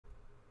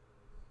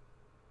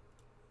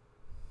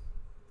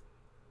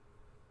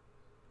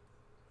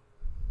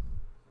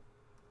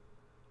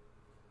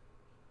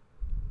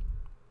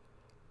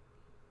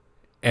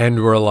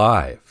And we're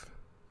live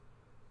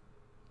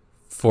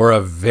for a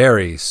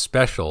very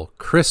special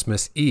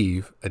Christmas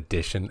Eve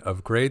edition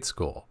of Grade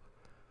School.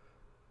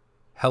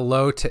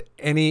 Hello to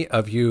any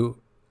of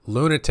you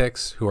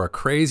lunatics who are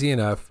crazy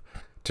enough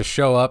to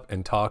show up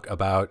and talk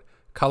about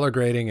color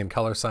grading and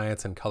color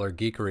science and color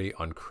geekery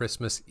on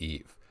Christmas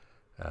Eve.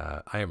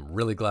 I am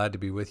really glad to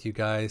be with you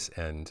guys,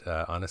 and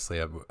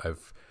honestly,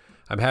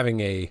 I'm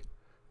having a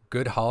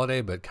good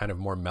holiday, but kind of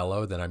more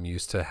mellow than I'm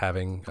used to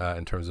having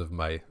in terms of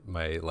my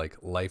like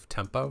life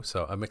tempo.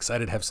 So I'm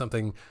excited to have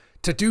something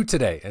to do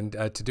today and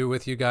to do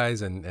with you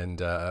guys.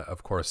 And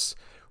of course,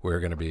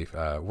 we're going to be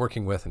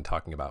working with and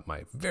talking about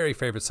my very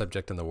favorite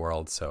subject in the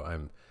world. So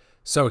I'm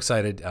so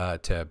excited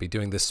to be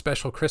doing this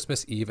special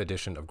Christmas Eve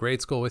edition of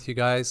Grade School with you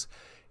guys.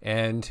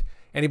 And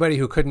anybody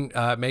who couldn't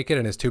make it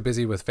and is too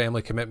busy with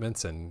family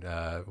commitments and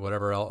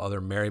whatever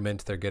other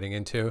merriment they're getting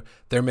into,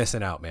 they're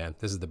missing out, man.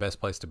 This is the best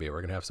place to be.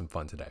 We're going to have some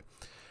fun today.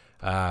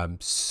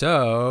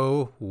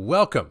 So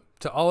welcome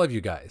to all of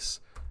you guys.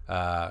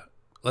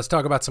 Let's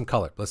talk about some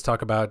color. Let's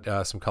talk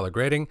about some color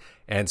grading.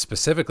 And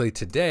specifically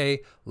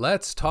today,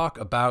 let's talk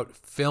about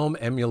film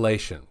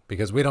emulation,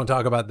 because we don't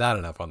talk about that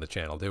enough on the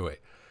channel, do we?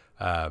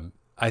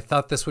 I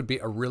thought this would be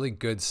a really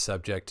good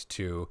subject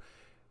to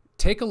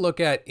take a look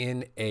at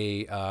in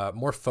a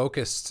more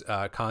focused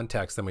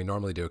context than we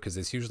normally do, because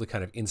it's usually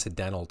kind of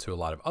incidental to a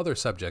lot of other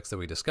subjects that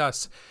we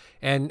discuss.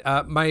 And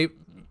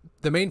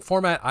the main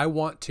format I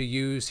want to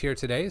use here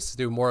today is to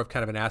do more of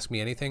kind of an Ask Me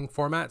Anything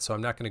format. So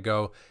I'm not going to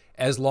go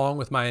as long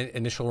with my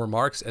initial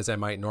remarks as I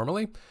might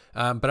normally,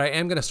 but I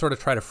am going to sort of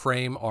try to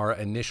frame our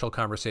initial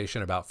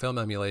conversation about film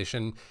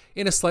emulation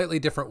in a slightly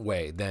different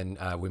way than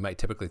we might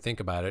typically think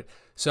about it.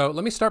 So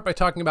let me start by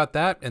talking about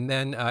that, and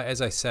then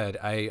as I said,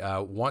 I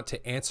want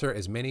to answer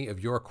as many of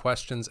your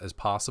questions as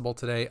possible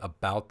today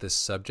about this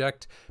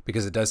subject,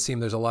 because it does seem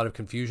there's a lot of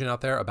confusion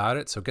out there about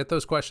it. So get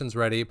those questions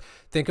ready.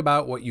 Think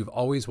about what you've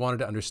always wanted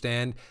to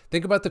understand.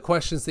 Think about the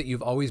questions that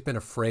you've always been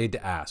afraid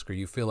to ask, or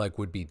you feel like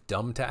would be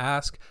dumb to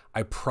ask.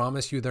 I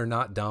promise you they're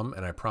not dumb,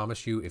 and I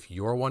promise you if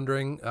you're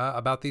wondering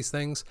about these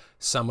things,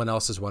 someone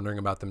else is wondering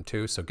about them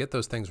too. So get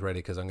those things ready,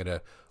 because I'm going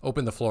to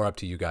open the floor up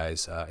to you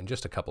guys in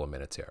just a couple of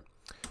minutes here.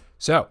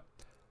 So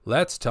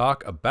let's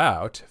talk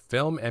about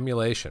film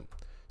emulation.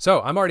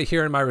 So I'm already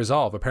here in my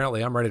resolve.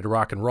 Apparently I'm ready to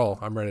rock and roll.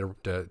 I'm ready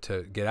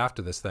to get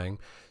after this thing.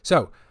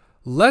 So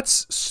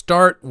let's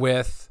start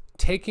with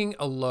taking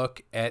a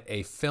look at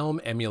a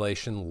film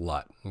emulation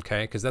LUT,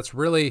 okay? Because that's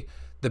really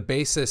the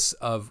basis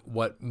of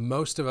what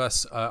most of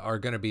us are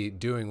going to be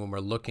doing when we're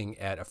looking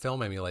at a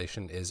film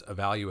emulation, is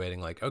evaluating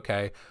like,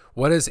 okay,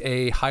 what does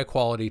a high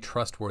quality,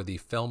 trustworthy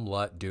film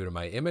LUT do to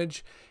my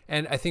image?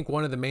 And I think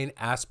one of the main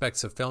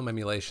aspects of film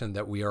emulation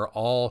that we are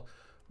all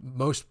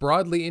most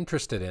broadly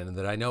interested in, and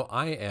that I know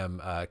I am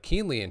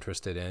keenly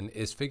interested in,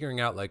 is figuring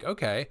out like,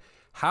 okay,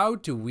 how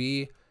do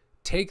we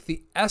take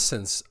the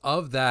essence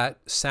of that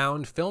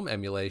sound film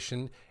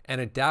emulation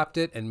and adapt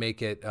it and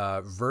make it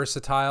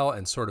versatile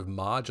and sort of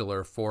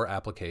modular for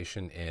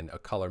application in a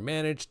color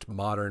managed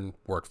modern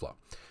workflow.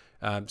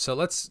 So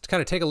let's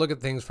kind of take a look at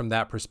things from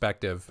that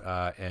perspective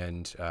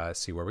and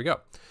see where we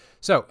go.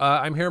 So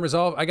I'm here in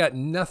Resolve. I got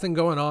nothing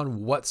going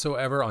on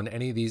whatsoever on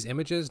any of these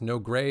images, no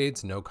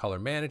grades, no color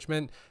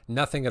management,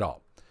 nothing at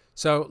all.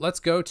 So let's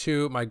go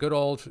to my good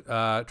old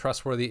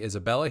trustworthy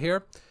Isabella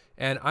here.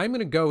 And I'm going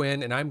to go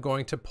in and I'm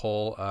going to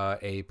pull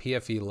a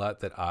PFE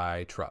LUT that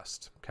I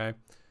trust, okay?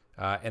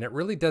 And it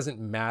really doesn't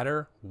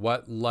matter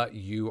what LUT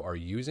you are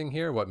using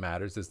here. What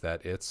matters is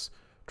that it's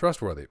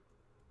trustworthy.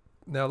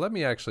 Now, let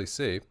me actually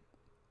see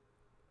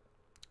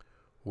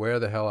where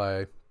the hell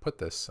I put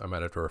this. I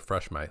might have to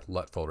refresh my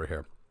LUT folder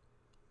here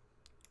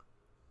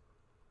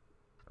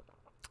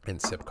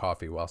and sip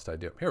coffee whilst I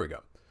do. Here we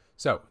go.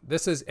 So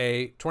this is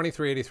a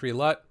 2383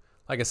 LUT.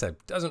 Like I said,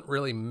 doesn't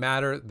really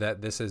matter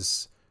that this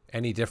is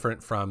any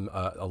different from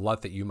a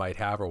LUT that you might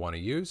have or want to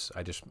use.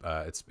 I just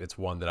it's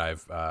one that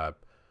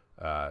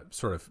I've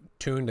sort of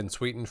tuned and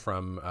sweetened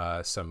from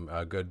some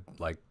good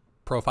like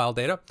profile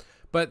data.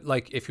 But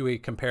like if we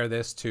compare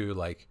this to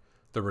like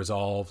the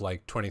Resolve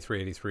like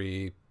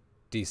 2383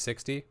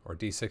 D60 or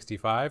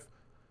D65,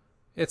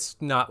 it's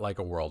not like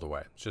a world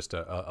away. It's just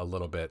a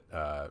little bit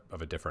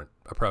of a different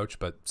approach,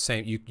 but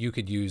same. You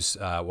could use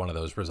one of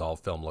those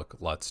Resolve film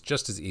LUTs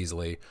just as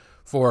easily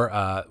for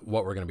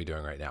what we're going to be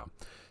doing right now.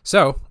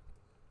 So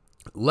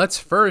let's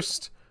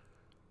first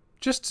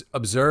just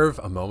observe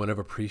a moment of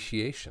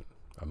appreciation,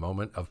 a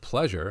moment of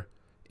pleasure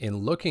in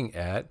looking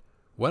at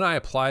when I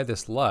apply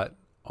this LUT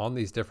on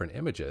these different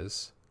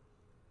images.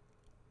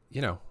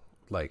 You know,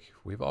 like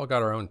we've all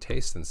got our own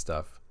taste and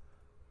stuff,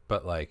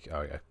 but like,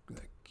 oh yeah,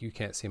 you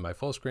can't see my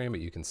full screen,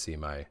 but you can see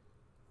my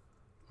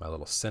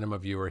little cinema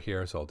viewer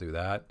here. So I'll do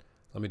that.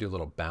 Let me do a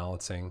little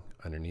balancing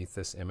underneath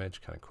this image,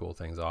 kind of cool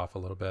things off a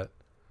little bit.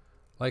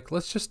 Like,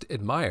 let's just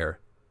admire.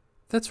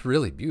 That's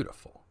really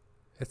beautiful.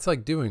 It's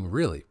like doing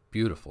really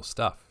beautiful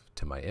stuff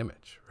to my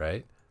image,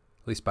 right?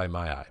 At least by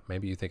my eye.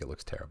 Maybe you think it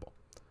looks terrible.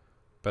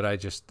 But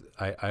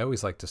I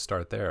always like to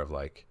start there of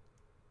like,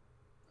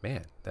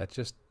 man, that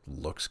just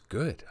looks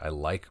good. I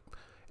like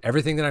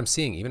everything that I'm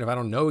seeing, even if I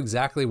don't know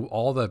exactly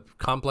all the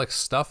complex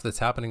stuff that's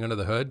happening under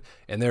the hood,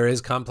 and there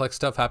is complex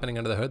stuff happening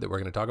under the hood that we're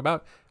going to talk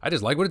about, I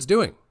just like what it's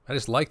doing. I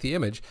just like the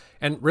image.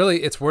 And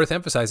really, it's worth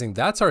emphasizing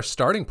that's our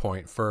starting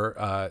point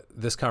for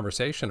this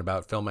conversation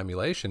about film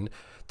emulation.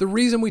 The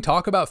reason we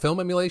talk about film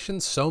emulation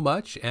so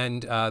much,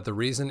 and the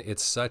reason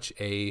it's such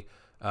a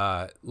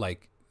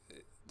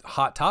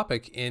hot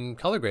topic in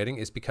color grading,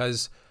 is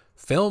because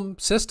film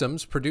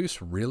systems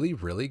produce really,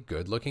 really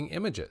good looking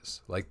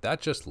images. Like,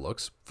 that just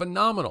looks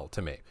phenomenal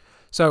to me.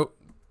 So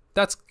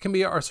that can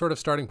be our sort of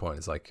starting point.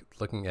 It's like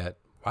looking at,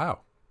 wow,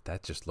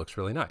 that just looks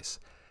really nice.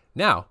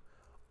 Now,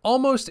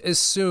 almost as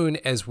soon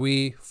as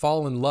we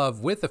fall in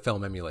love with the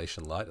film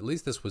emulation LUT, at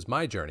least this was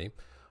my journey,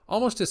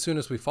 almost as soon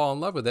as we fall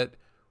in love with it,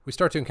 we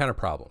start to encounter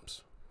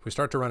problems. We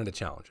start to run into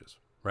challenges,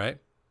 right?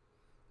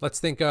 Let's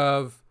think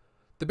of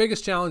the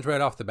biggest challenge right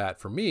off the bat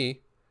for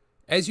me.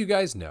 As you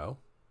guys know,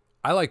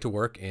 I like to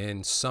work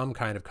in some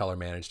kind of color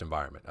managed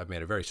environment. I've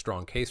made a very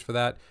strong case for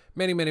that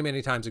many, many,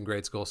 many times in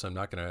grade school, so I'm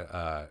not going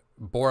to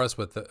bore us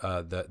with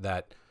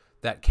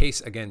that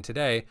case again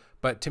today.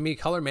 But to me,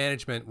 color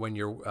management when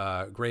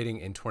you're grading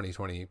in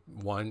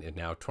 2021 and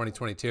now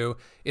 2022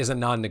 is a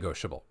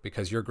non-negotiable,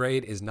 because your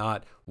grade is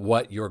not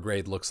what your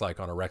grade looks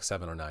like on a Rec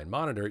 7 or 9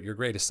 monitor. Your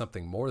grade is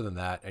something more than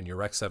that, and your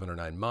Rec 7 or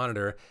 9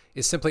 monitor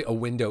is simply a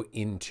window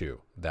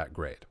into that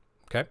grade,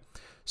 okay?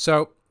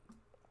 So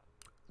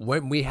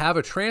when we have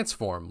a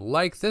transform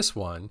like this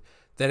one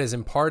that is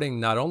imparting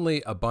not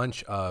only a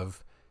bunch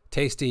of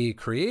tasty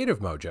creative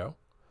mojo,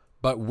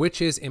 but which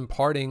is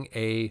imparting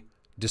a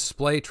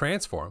display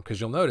transform,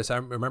 because you'll notice,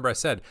 remember I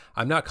said,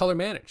 I'm not color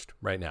managed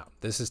right now.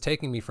 This is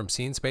taking me from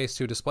scene space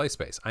to display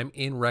space. I'm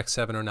in Rec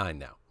 7 or 9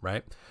 now,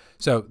 right?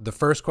 So the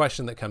first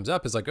question that comes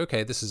up is like,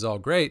 okay, this is all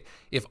great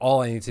if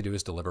all I need to do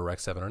is deliver Rec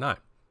 7 or 9.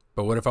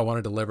 But what if I want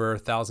to deliver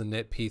 1000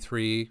 nit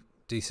P3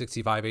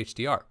 D65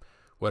 HDR?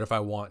 What if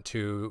I want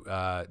to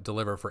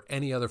deliver for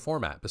any other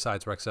format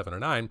besides Rec 7 or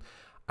 9?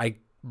 I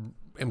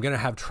am going to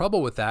have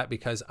trouble with that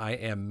because I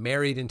am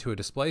married into a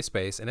display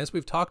space. And as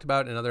we've talked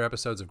about in other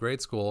episodes of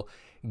grade school,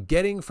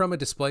 getting from a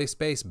display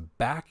space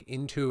back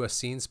into a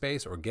scene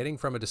space, or getting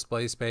from a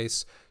display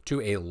space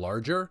to a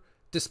larger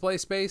display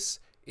space,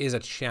 is a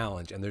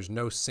challenge. And there's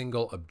no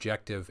single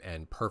objective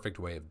and perfect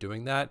way of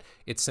doing that.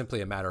 It's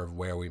simply a matter of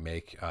where we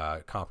make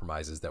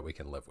compromises that we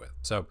can live with.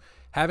 So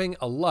having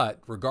a LUT,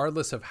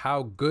 regardless of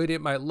how good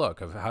it might look,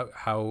 of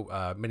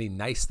how many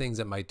nice things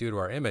it might do to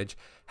our image,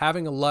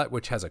 having a LUT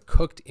which has a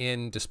cooked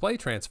in display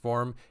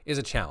transform is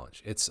a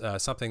challenge. It's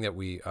something that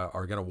we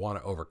are going to want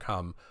to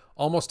overcome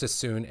almost as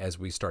soon as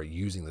we start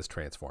using this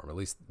transform. At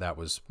least that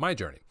was my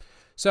journey.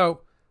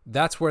 So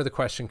that's where the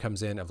question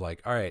comes in of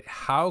like, all right,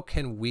 how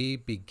can we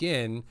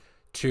begin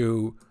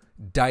to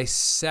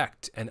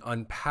dissect and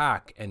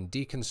unpack and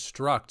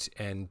deconstruct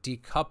and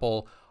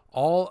decouple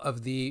all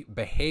of the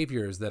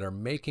behaviors that are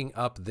making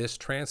up this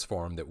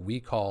transform that we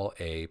call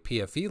a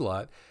PFE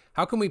LUT?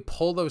 How can we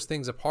pull those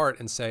things apart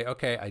and say,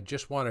 okay, I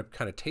just want a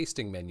kind of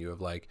tasting menu of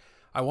like,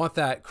 I want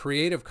that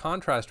creative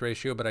contrast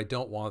ratio, but I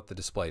don't want the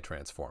display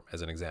transform,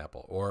 as an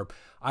example. Or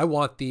I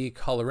want the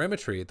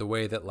colorimetry, the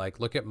way that, like,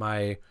 look at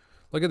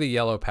the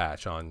yellow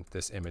patch on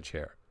this image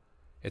here.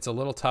 It's a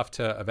little tough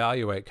to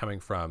evaluate coming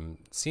from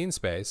scene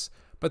space,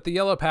 but the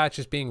yellow patch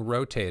is being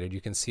rotated.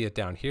 You can see it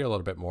down here a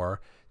little bit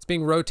more. It's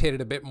being rotated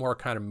a bit more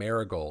kind of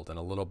marigold and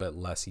a little bit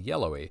less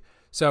yellowy.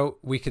 So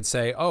we could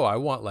say, oh, I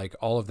want like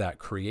all of that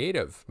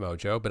creative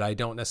mojo, but I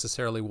don't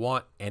necessarily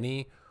want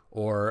any,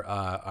 or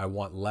I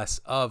want less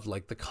of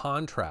like the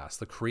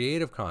contrast, the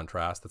creative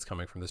contrast that's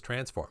coming from this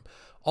transform.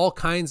 All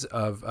kinds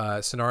of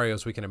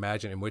scenarios we can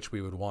imagine in which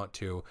we would want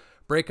to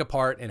break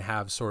apart and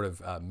have sort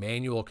of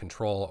manual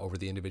control over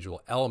the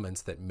individual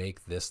elements that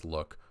make this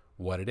look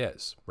what it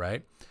is,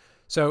 right?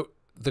 So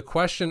the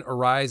question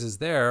arises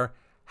there,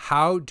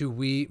 how do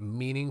we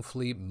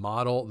meaningfully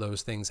model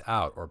those things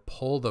out, or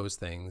pull those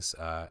things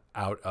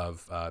out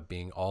of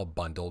being all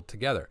bundled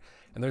together?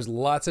 And there's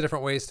lots of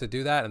different ways to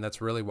do that, and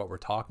that's really what we're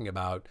talking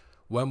about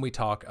when we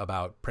talk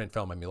about print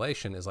film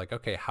emulation, is like,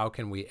 okay, how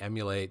can we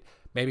emulate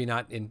maybe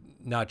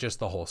not just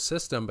the whole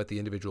system, but the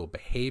individual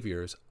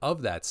behaviors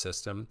of that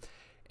system?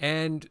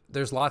 And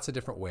there's lots of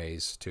different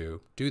ways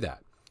to do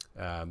that.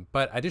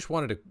 But I just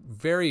wanted to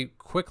very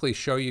quickly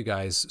show you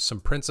guys some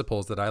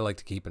principles that I like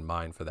to keep in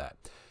mind for that.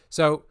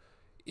 So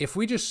if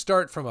we just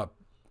start from a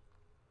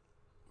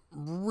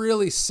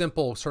really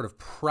simple sort of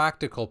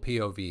practical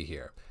POV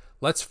here,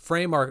 let's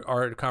frame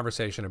our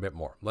conversation a bit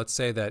more. Let's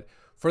say that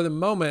for the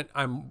moment,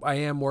 I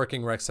am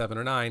working Rec 7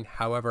 or 9.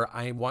 However,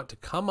 I want to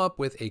come up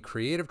with a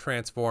creative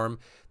transform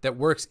that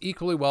works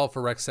equally well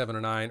for Rec 7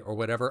 or 9, or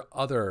whatever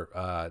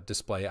other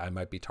display I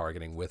might be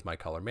targeting with my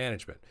color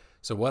management.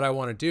 So what I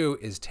want to do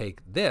is take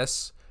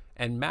this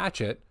and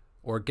match it,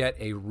 or get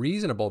a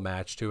reasonable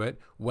match to it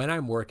when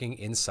I'm working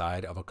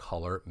inside of a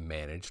color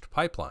managed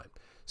pipeline.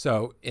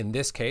 So in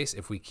this case,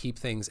 if we keep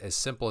things as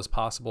simple as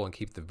possible and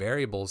keep the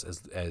variables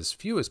as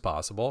few as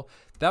possible,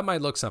 that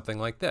might look something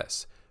like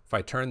this. If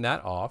I turn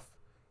that off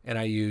and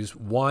I use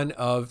one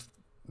of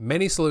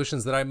many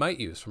solutions that I might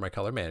use for my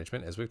color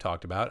management, as we've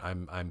talked about.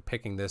 I'm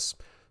picking this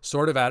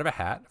sort of out of a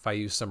hat. If I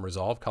use some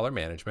Resolve color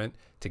management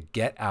to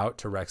get out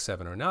to Rec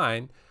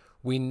 709,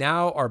 we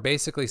now are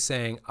basically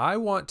saying, I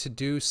want to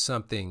do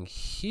something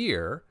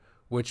here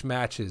which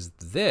matches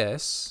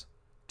this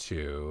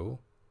to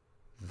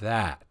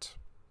that.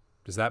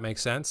 Does that make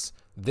sense?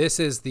 This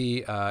is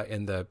the,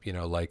 in the,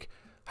 like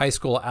high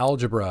school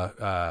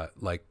algebra,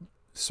 like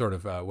sort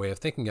of way of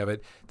thinking of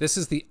it. This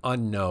is the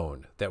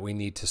unknown that we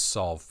need to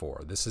solve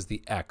for. This is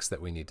the X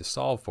that we need to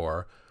solve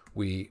for.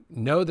 We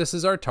know this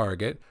is our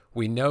target.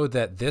 We know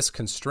that this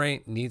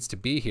constraint needs to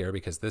be here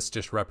because this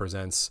just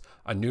represents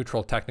a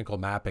neutral technical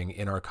mapping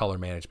in our color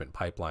management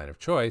pipeline of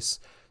choice.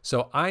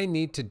 So I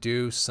need to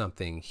do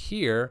something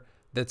here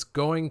that's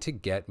going to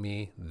get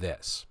me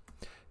this.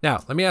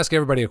 Now, let me ask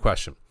everybody a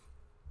question.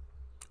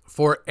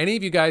 For any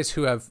of you guys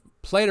who have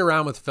played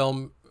around with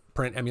film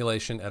print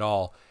emulation at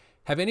all,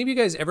 have any of you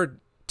guys ever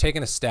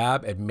taken a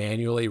stab at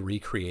manually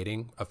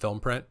recreating a film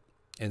print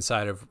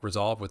inside of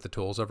Resolve with the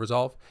tools of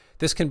Resolve?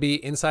 This can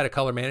be inside a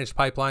color managed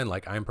pipeline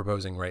like I'm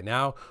proposing right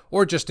now,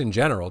 or just in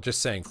general,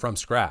 just saying from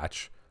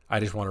scratch, I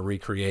just want to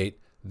recreate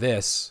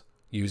this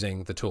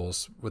using the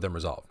tools within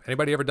Resolve.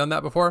 Anybody ever done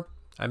that before?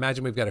 I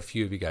imagine we've got a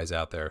few of you guys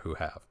out there who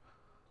have.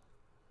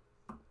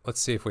 Let's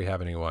see if we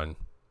have anyone.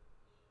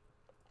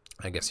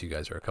 I guess you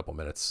guys are a couple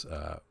minutes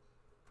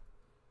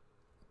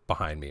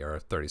behind me, or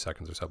 30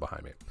 seconds or so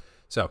behind me.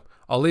 So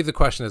I'll leave the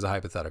question as a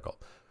hypothetical.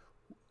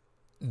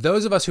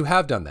 Those of us who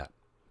have done that,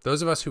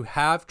 those of us who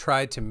have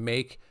tried to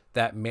make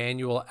that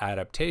manual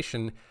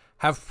adaptation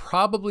have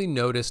probably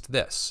noticed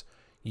this.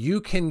 You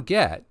can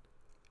get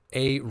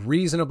a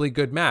reasonably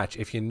good match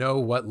if you know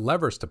what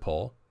levers to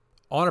pull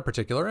on a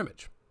particular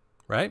image,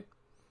 right?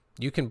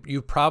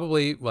 You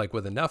probably, like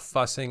with enough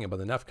fussing and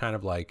with enough kind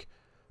of like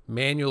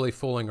manually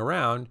fooling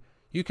around,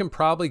 you can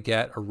probably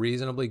get a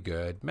reasonably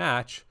good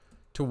match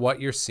to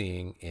what you're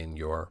seeing in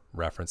your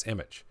reference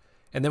image.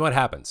 And then what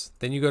happens?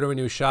 Then you go to a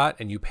new shot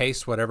and you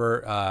paste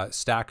whatever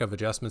stack of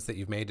adjustments that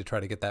you've made to try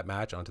to get that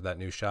match onto that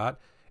new shot,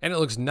 and it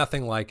looks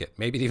nothing like it.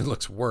 Maybe it even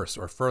looks worse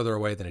or further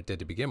away than it did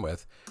to begin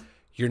with.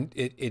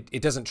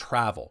 It doesn't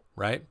travel,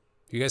 right?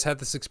 You guys had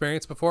this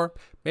experience before?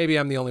 Maybe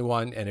I'm the only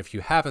one, and if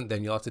you haven't,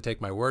 then you'll have to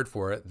take my word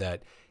for it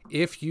that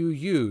if you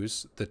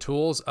use the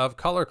tools of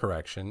color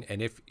correction,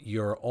 and if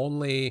your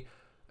only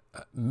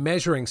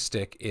measuring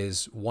stick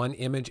is one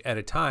image at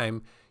a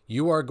time,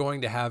 you are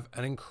going to have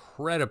an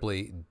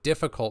incredibly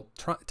difficult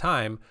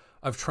time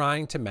of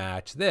trying to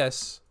match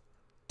this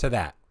to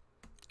that.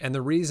 And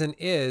the reason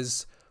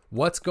is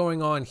what's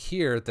going on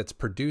here that's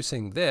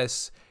producing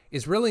this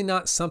is really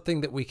not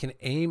something that we can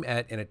aim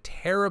at in a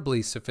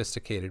terribly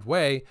sophisticated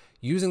way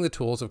using the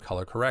tools of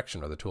color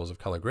correction or the tools of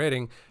color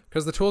grading,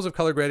 because the tools of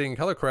color grading and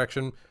color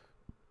correction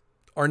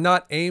are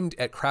not aimed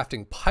at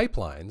crafting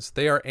pipelines.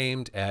 They are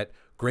aimed at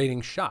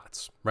grading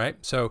shots, right?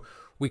 So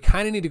we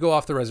kind of need to go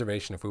off the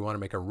reservation if we want to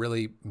make a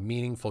really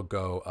meaningful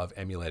go of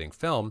emulating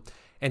film.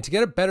 And to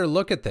get a better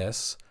look at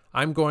this,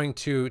 I'm going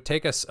to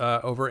take us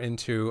over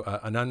into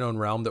an unknown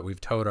realm that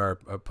we've put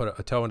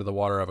a toe into the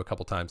water of a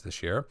couple times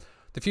this year,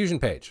 the Fusion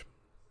page,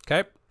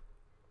 okay?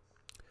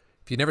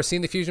 If you've never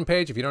seen the Fusion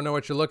page, if you don't know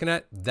what you're looking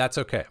at, that's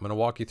okay. I'm gonna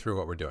walk you through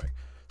what we're doing.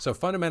 So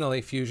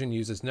fundamentally, Fusion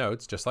uses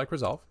nodes just like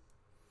Resolve.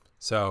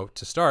 So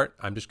to start,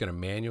 I'm just gonna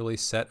manually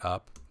set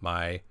up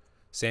my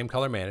same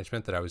color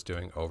management that I was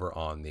doing over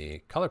on the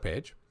color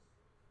page.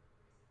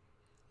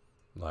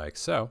 Like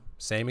so,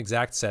 same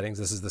exact settings.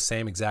 This is the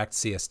same exact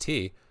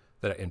CST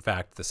that, in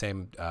fact, the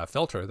same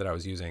filter that I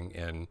was using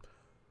in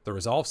the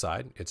Resolve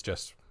side. It's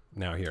just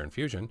now here in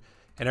Fusion.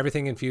 And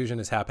everything in Fusion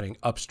is happening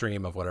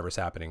upstream of whatever's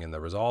happening in the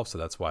Resolve. So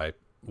that's why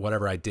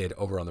whatever I did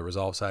over on the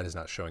Resolve side is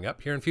not showing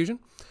up here in Fusion.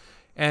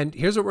 And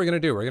here's what we're going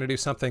to do. We're going to do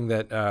something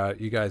that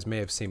you guys may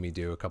have seen me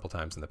do a couple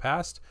times in the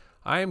past.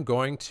 I am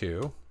going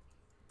to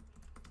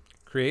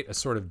create a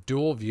sort of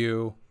dual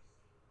view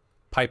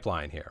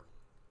pipeline here.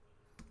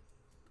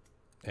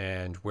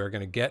 And we're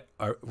going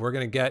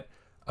to get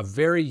a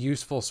very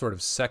useful sort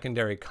of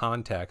secondary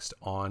context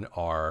on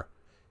our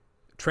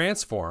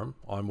transform,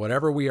 on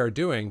whatever we are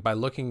doing, by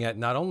looking at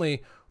not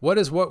only what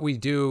is what we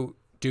do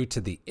to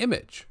the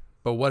image,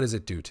 but what does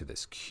it do to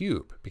this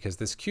cube? Because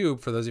this cube,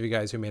 for those of you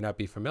guys who may not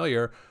be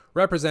familiar,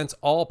 represents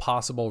all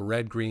possible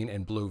red, green,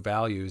 and blue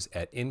values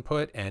at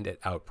input and at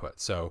output.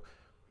 So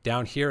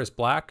down here is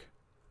black.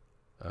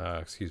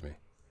 Down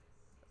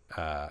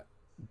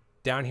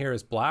here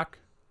is black.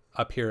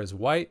 Up here is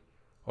white.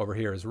 Over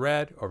here is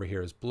red. Over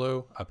here is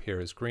blue. Up here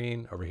is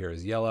green. Over here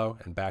is yellow.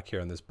 And back here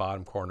in this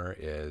bottom corner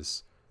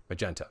is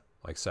magenta,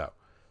 like so.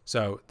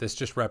 So this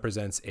just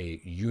represents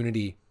a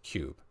unity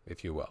cube,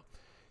 if you will.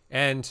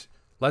 And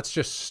let's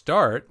just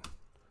start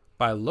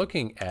by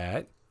looking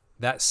at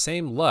that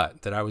same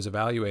LUT that I was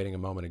evaluating a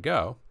moment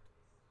ago,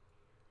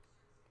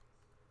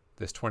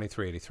 this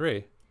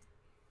 2383.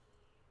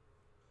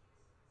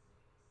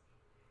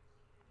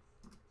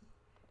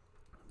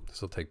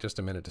 This will take just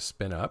a minute to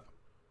spin up.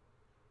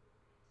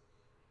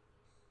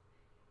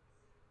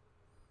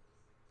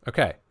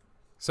 Okay,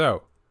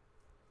 so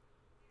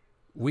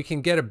we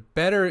can get a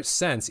better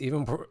sense,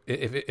 even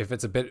if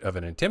it's a bit of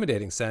an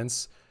intimidating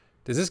sense.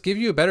 Does this give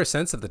you a better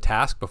sense of the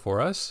task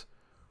before us?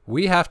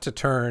 We have to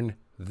turn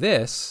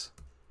this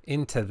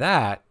into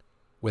that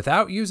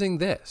without using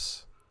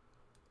this.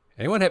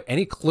 Anyone have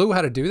any clue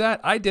how to do that?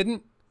 I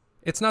didn't.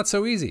 It's not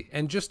so easy.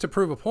 And just to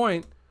prove a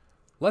point,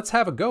 let's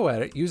have a go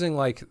at it using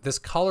like this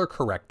color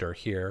corrector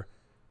here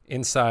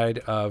inside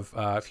of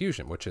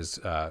Fusion, which is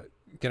going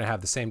to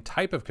have the same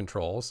type of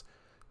controls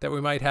that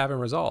we might have in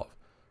Resolve.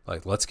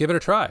 Like, let's give it a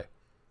try.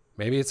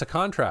 Maybe it's a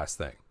contrast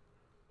thing.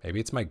 Maybe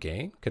it's my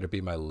gain. Could it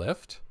be my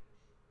lift?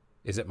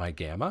 Is it my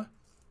gamma?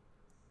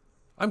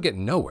 I'm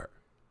getting nowhere.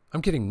 I'm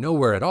getting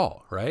nowhere at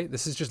all, right?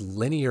 This is just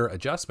linear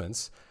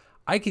adjustments.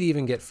 I could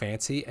even get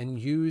fancy and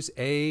use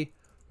a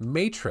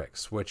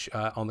matrix, which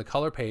on the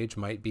color page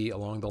might be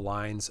along the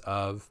lines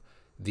of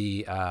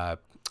the,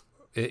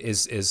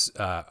 is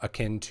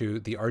akin to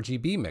the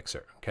RGB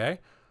mixer, okay?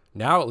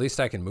 Now at least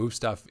I can move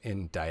stuff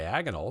in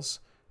diagonals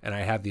and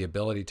I have the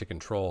ability to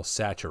control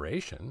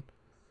saturation.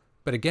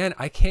 But again,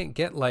 I can't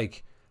get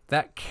like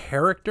that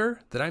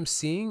character that I'm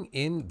seeing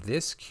in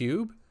this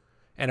cube.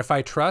 And if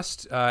I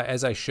trust,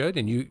 as I should,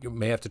 and you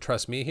may have to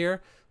trust me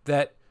here,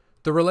 that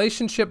the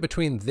relationship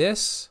between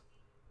this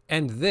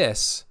and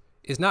this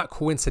is not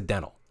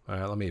coincidental. All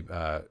right, let me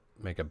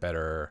make a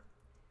better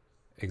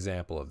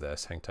example of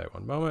this. Hang tight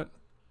one moment.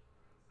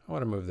 I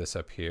want to move this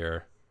up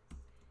here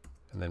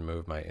and then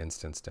move my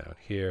instance down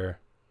here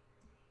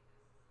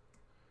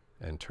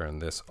and turn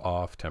this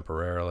off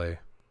temporarily.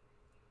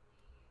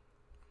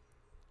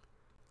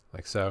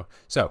 Like so.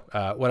 So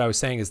what I was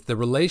saying is the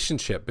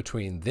relationship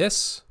between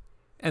this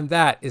and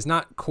that is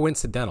not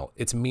coincidental.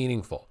 It's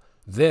meaningful.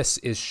 This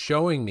is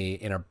showing me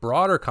in a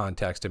broader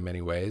context in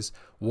many ways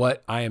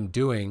what I am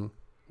doing,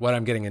 what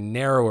I'm getting a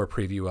narrower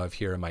preview of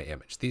here in my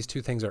image. These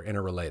two things are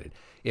interrelated.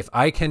 If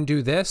I can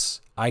do this,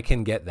 I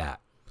can get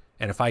that.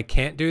 And if I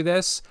can't do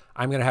this,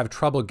 I'm going to have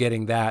trouble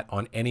getting that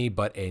on any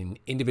but an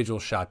individual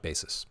shot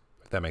basis,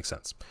 if that makes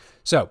sense.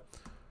 So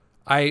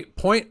I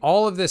point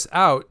all of this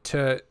out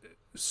to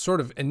sort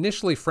of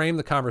initially frame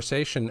the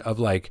conversation of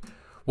like,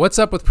 what's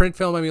up with print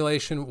film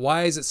emulation?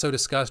 Why is it so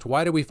discussed?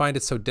 Why do we find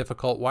it so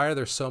difficult? Why are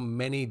there so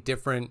many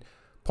different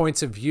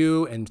points of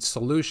view and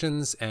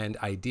solutions and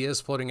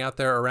ideas floating out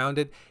there around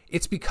it?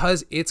 It's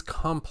because it's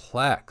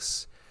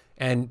complex.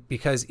 And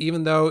because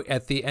even though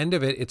at the end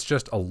of it, it's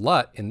just a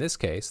LUT, in this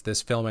case,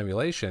 this film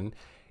emulation,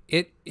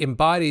 it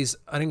embodies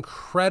an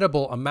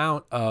incredible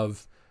amount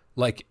of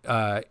like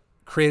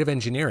creative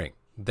engineering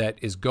that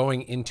is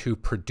going into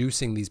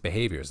producing these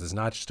behaviors. It's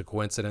not just a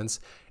coincidence,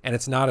 and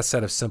it's not a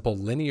set of simple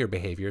linear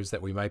behaviors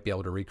that we might be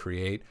able to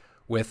recreate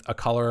with a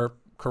color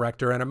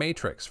corrector and a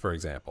matrix, for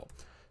example.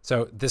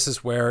 So this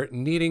is where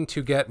needing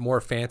to get more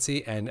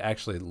fancy and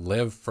actually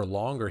live for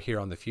longer here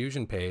on the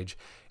Fusion page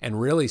and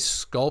really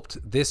sculpt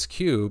this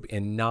cube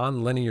in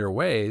non-linear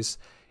ways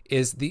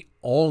is the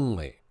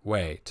only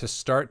way to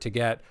start to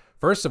get,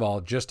 first of all,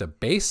 just a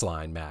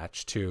baseline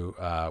match to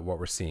what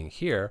we're seeing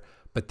here,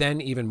 but then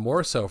even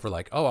more so for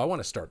like, oh, I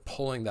want to start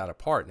pulling that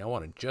apart and I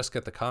want to just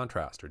get the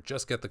contrast or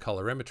just get the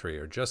colorimetry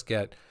or just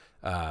get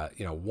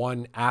you know,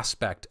 one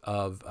aspect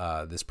of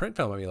this print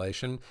film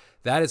emulation.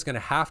 That is going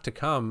to have to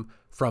come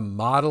from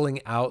modeling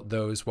out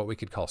those what we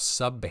could call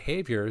sub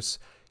behaviors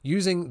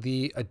using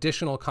the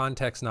additional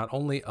context not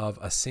only of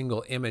a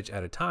single image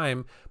at a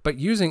time, but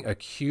using a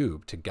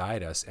cube to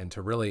guide us and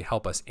to really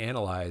help us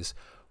analyze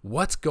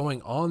what's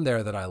going on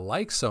there that I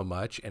like so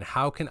much and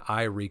how can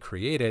I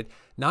recreate it,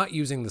 not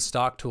using the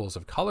stock tools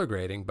of color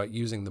grading, but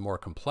using the more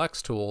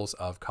complex tools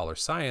of color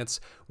science,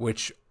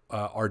 which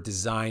are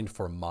designed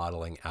for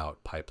modeling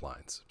out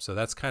pipelines. So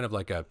that's kind of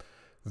like a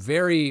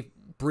very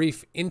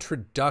brief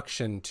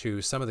introduction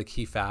to some of the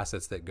key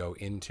facets that go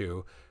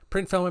into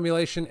print film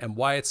emulation and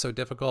why it's so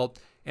difficult.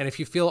 And if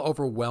you feel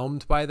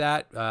overwhelmed by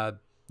that,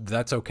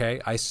 that's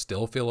okay. I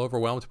still feel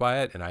overwhelmed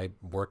by it and I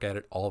work at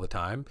it all the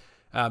time.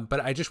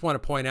 But I just want to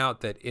point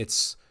out that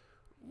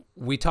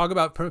we talk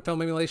about print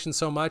film emulation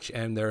so much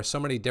and there are so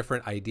many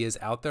different ideas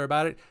out there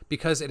about it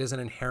because it is an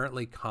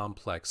inherently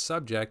complex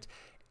subject.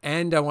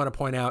 And I want to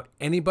point out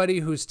anybody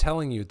who's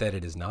telling you that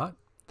it is not,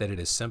 that it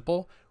is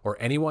simple, or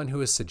anyone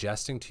who is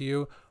suggesting to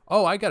you,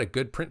 oh, I got a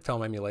good print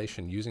film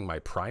emulation using my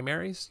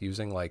primaries,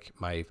 using like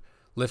my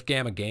lift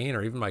gamma gain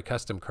or even my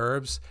custom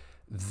curves,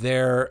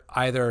 they're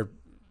either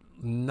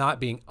not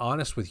being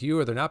honest with you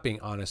or they're not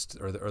being honest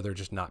or they're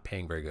just not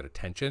paying very good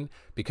attention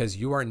because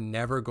you are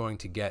never going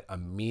to get a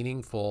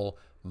meaningful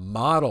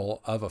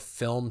model of a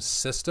film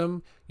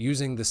system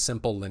using the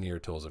simple linear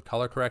tools of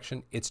color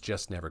correction. It's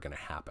just never going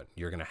to happen.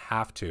 You're going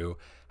to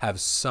have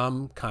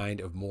some kind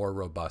of more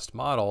robust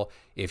model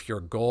if your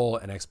goal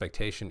and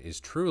expectation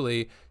is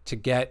truly to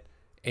get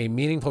a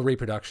meaningful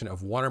reproduction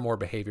of one or more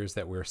behaviors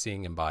that we're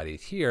seeing embodied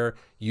here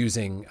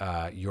using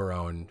your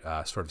own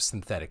sort of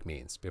synthetic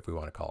means, if we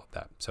want to call it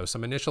that. So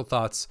some initial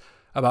thoughts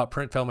about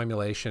print film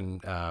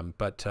emulation,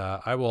 but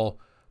I will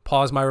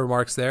pause my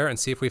remarks there and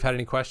see if we've had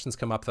any questions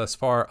come up thus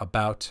far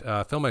about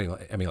film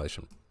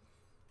emulation.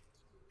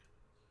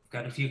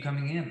 Got a few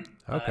coming in.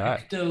 Okay.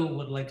 Ecto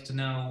would like to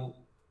know,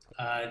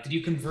 Did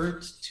you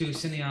convert to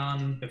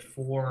Cineon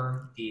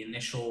before the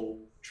initial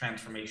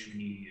transformation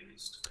you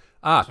used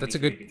for That's a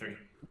good 2383?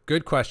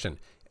 good question.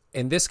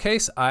 In this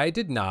case, I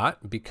did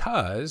not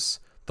because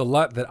the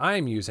LUT that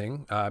I'm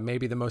using may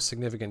be the most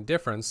significant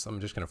difference.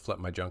 I'm just going to flip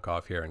my junk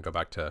off here and go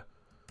back to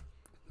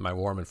my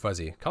warm and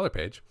fuzzy color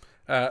page.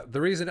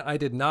 The reason I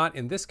did not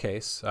in this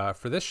case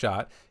for this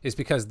shot is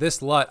because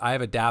this LUT,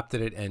 I've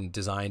adapted it and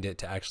designed it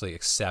to actually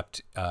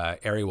accept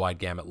area wide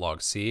gamut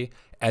log C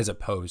as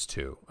opposed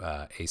to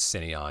a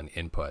Cineon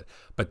input.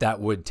 But that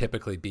would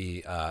typically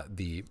be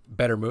the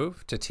better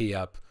move to tee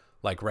up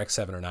like Rec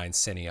 709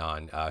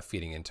 Cineon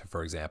feeding into,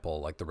 for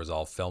example, like the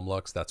Resolve film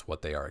looks. That's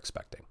what they are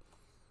expecting.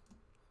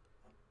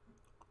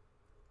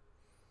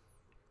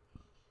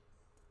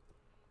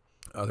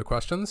 Other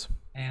questions?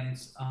 And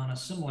on a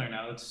similar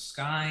note,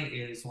 Sky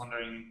is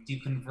wondering, do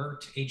you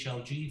convert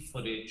HLG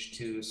footage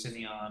to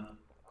Cineon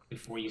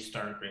before you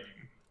start grading?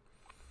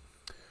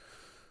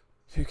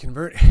 To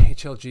convert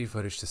HLG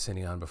footage to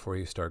Cineon before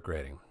you start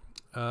grading.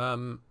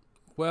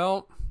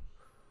 Well,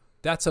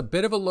 that's a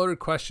bit of a loaded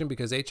question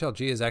because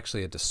HLG is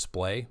actually a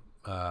display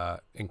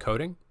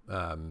encoding.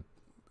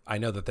 I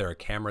know that there are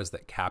cameras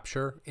that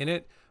capture in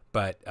it,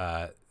 but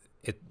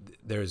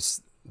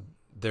there's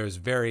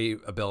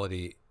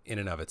variability in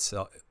and of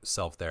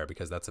itself there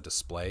because that's a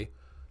display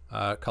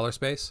color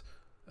space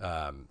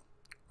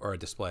or a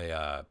display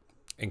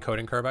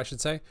encoding curve, I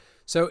should say.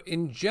 So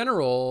in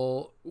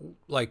general,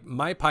 like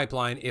my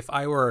pipeline, if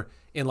I were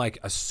in like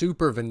a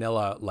super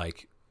vanilla,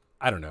 like,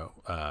 I don't know,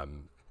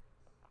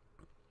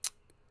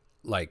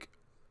 like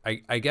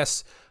I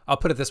guess I'll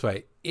put it this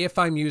way. If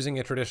I'm using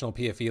a traditional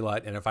PFE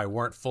LUT and if I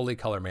weren't fully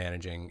color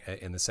managing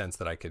in the sense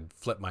that I could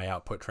flip my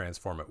output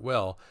transform at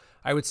will,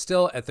 I would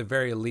still, at the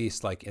very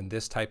least, like in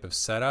this type of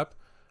setup,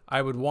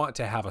 I would want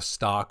to have a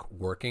stock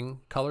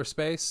working color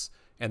space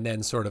and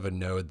then sort of a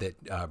node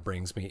that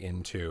brings me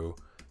into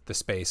the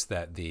space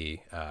that the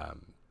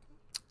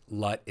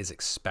LUT is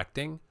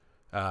expecting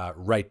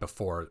right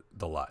before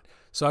the LUT.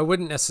 So I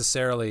wouldn't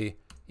necessarily,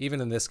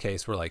 even in this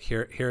case, we're like,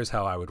 here's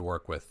how I would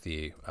work with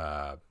the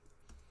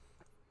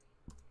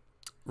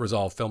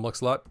Resolve Film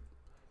Looks LUT.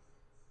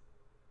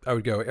 I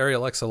would go area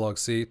Alexa log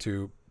C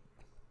to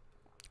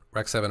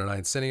Rec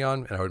 709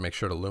 Cineon, and I would make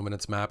sure to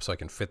luminance map so I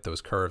can fit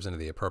those curves into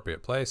the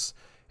appropriate place,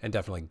 and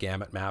definitely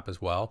gamut map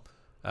as well.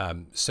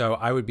 So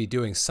I would be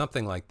doing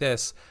something like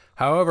this.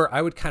 However,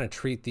 I would kind of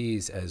treat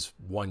these as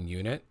one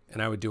unit,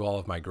 and I would do all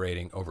of my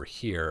grading over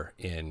here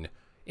in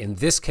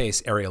this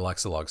case, area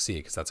Alexa log C,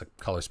 because that's a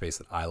color space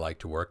that I like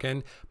to work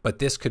in. But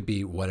this could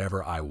be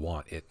whatever I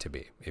want it to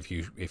be. If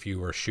you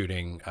were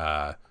shooting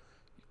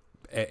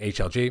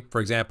HLG, for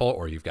example,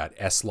 or you've got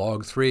S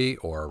log 3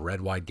 or red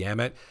wide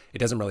gamut, it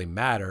doesn't really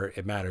matter.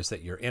 It matters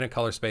that you're in a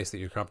color space that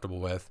you're comfortable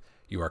with.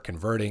 You are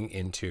converting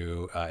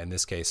into, in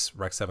this case,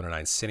 Rec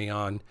 709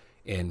 Cineon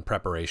in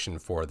preparation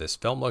for this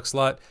Film Looks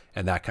LUT,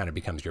 and that kind of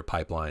becomes your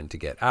pipeline to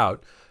get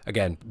out.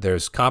 Again,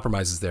 there's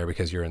compromises there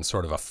because you're in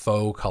sort of a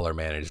faux color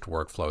managed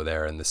workflow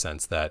there in the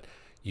sense that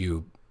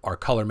you are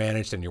color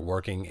managed and you're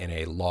working in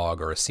a log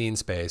or a scene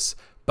space,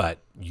 but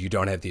you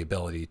don't have the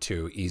ability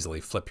to easily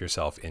flip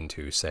yourself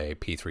into, say,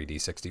 P3D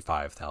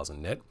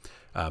 65,000 nit.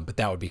 But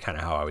that would be kind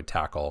of how I would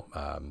tackle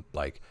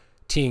like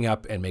teeing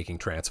up and making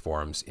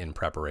transforms in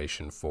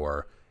preparation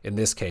for, in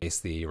this case,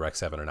 the Rec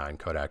 709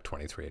 Kodak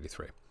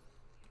 2383.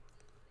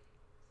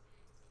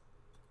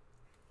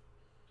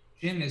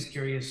 Jim is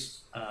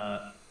curious,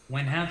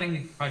 when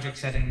having project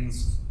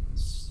settings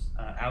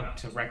out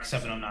to Rec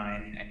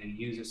 709 and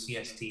you use a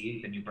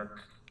CST, then you work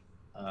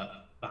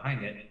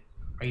behind it,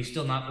 are you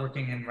still not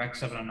working in Rec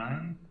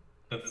 709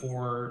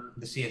 before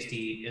the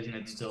CST? Isn't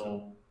it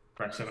still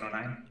Rec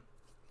 709?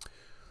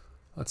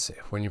 Let's see.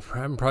 When you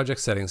have project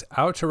settings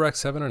out to Rec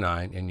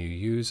 709 and you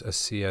use a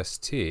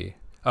CST,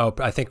 oh,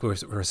 I think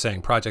we're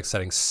saying project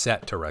settings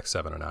set to Rec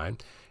 709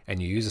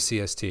 and you use a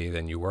CST,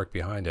 then you work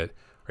behind it.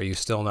 Are you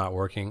still not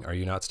working? Are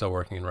you not still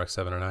working in Rec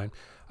 709?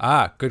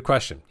 Good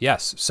question.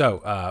 Yes.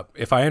 So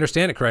if I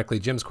understand it correctly,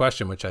 Jim's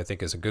question, which I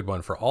think is a good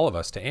one for all of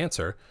us to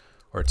answer,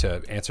 or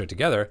to answer it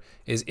together,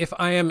 is if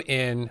I am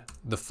in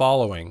the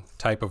following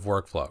type of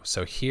workflow.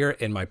 So here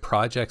in my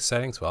project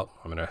settings, well,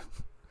 I'm going to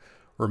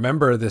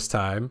remember this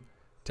time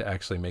to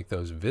actually make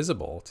those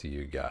visible to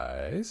you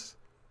guys.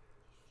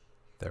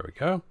 There we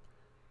go.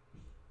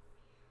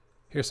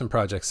 Here's some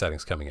project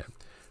settings coming in.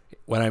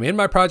 When I'm in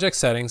my project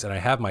settings and I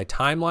have my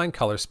timeline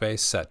color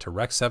space set to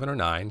Rec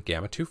 709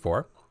 Gamma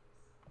 24,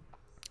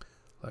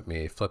 let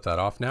me flip that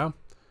off now.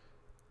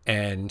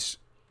 And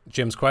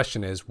Jim's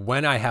question is,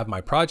 when I have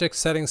my project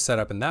settings set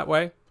up in that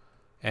way,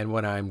 and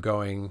when I'm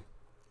going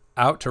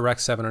out to Rec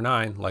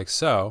 709 like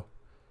so,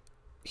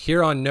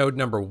 here on node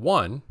number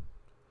 1,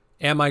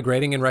 am I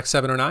grading in Rec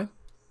 709?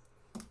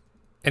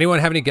 Anyone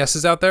have any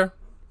guesses out there?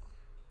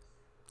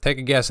 Take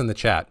a guess in the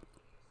chat.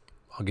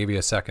 I'll give you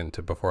a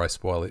second before I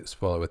spoil it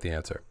with the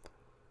answer.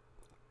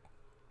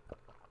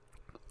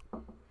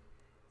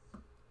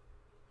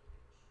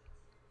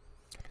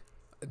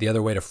 The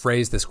other way to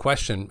phrase this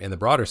question in the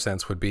broader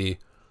sense would be,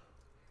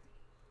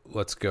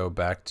 let's go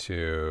back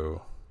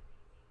to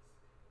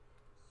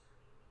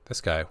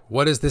this guy,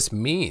 what does this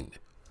mean?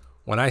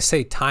 When I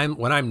say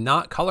when I'm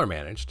not color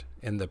managed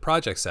in the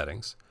project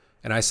settings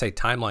and I say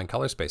timeline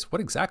color space,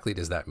 what exactly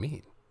does that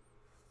mean?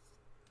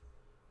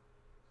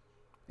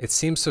 It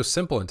seems so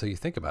simple until you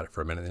think about it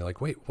for a minute and you're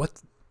like, wait,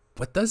 what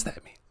does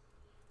that mean?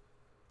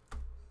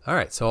 All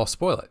right, so I'll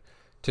spoil it.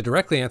 To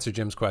directly answer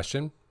Jim's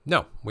question,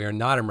 no, we are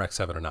not in Rec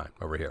 709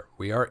 over here.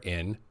 We are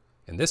in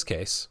this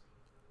case,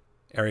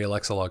 Area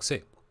Alexa log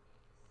C,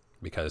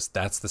 because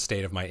that's the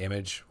state of my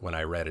image when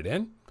I read it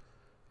in.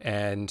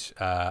 And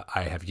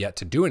I have yet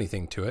to do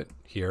anything to it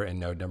here in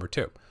node number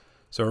 2.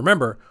 So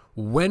remember,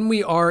 when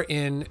we are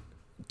in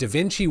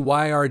DaVinci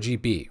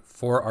YRGB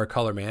for our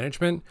color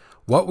management,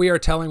 what we are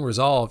telling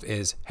Resolve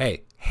is,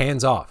 hey,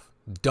 hands off.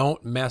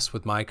 Don't mess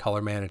with my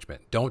color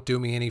management. Don't do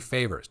me any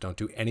favors. Don't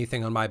do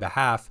anything on my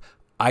behalf.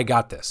 I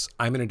got this.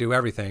 I'm going to do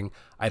everything.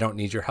 I don't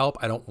need your help.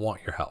 I don't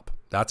want your help.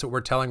 That's what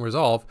we're telling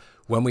Resolve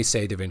when we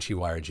say DaVinci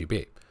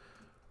YRGB.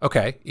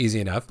 Okay,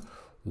 easy enough.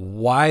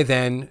 Why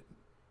then?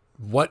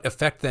 What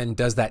effect then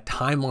does that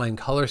timeline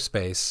color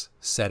space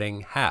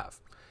setting have?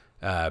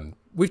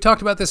 We've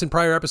talked about this in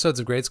prior episodes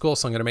of grade school,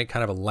 so I'm going to make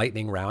kind of a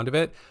lightning round of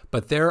it.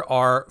 But there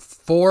are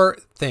 4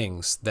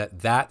 things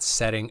that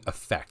setting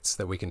affects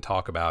that we can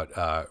talk about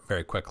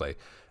very quickly.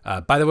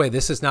 By the way,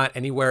 this is not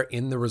anywhere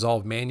in the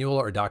Resolve manual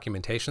or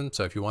documentation.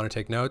 So if you want to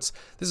take notes,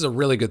 this is a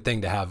really good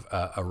thing to have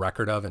a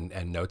record of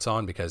and notes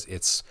on, because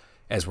it's,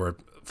 as we're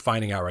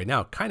finding out right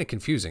now, kind of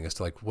confusing as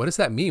to like, what does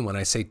that mean when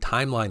I say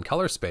timeline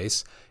color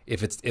space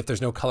if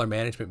there's no color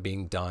management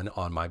being done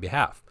on my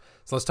behalf?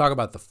 So let's talk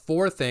about the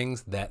 4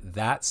 things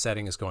that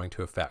setting is going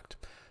to affect.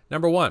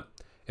 Number 1,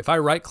 if I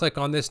right click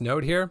on this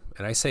node here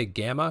and I say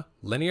gamma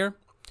linear,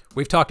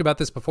 we've talked about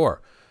this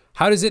before.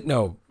 How does it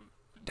know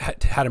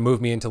how to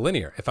move me into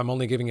linear if I'm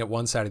only giving it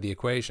one side of the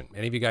equation?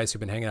 Any of you guys who've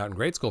been hanging out in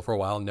grade school for a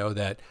while know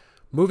that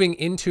moving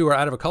into or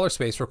out of a color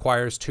space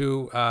requires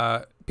 2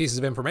 pieces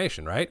of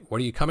information, right?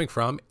 What are you coming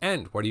from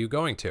and what are you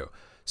going to?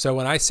 So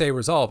when I say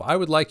Resolve, I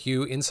would like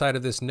you inside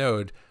of this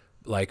node,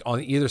 like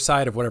on either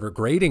side of whatever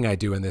grading I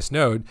do in this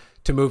node,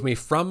 to move me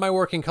from my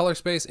working color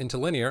space into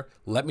linear,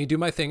 let me do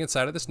my thing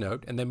inside of this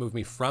node, and then move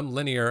me from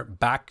linear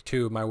back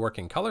to my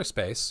working color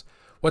space.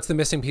 What's the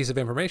missing piece of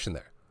information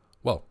there?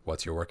 Well,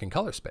 what's your working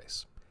color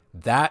space?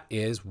 That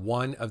is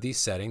one of these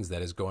settings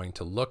that is going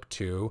to look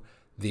to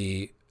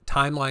the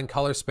timeline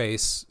color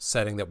space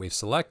setting that we've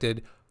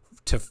selected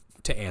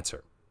to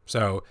answer.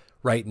 So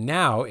right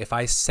now, if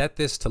I set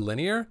this to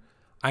linear,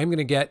 I'm going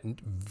to get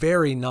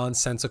very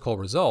nonsensical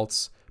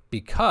results,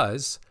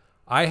 because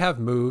I have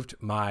moved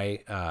my,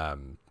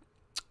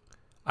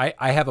 I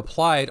have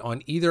applied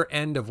on either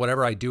end of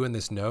whatever I do in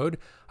this node,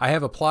 I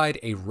have applied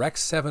a Rec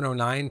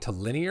 709 to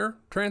linear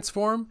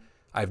transform.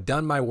 I've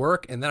done my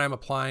work, and then I'm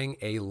applying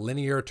a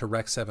linear to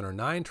Rec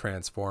 709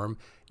 transform,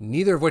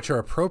 neither of which are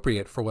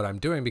appropriate for what I'm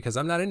doing, because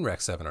I'm not in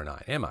Rec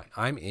 709, am I?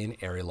 I'm in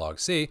Area Log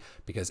C,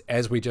 because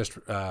as we just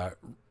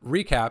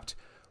recapped,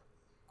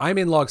 I'm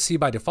in Log C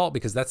by default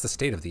because that's the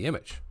state of the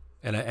image,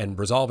 and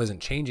Resolve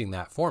isn't changing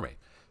that for me.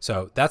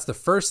 So that's the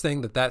first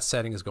thing that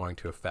setting is going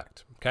to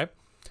affect, okay?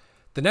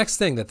 The next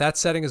thing that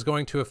setting is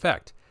going to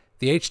affect,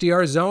 the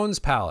HDR zones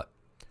palette.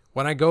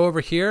 When I go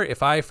over here,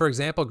 if I, for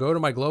example, go to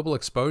my global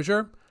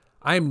exposure,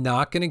 I'm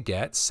not going to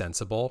get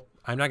sensible,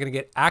 I'm not going to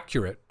get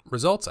accurate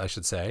results, I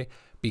should say,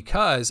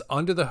 because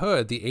under the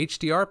hood, the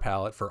HDR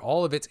palette, for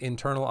all of its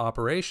internal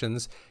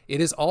operations,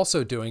 it is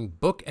also doing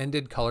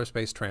bookended color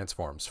space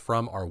transforms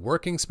from our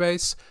working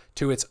space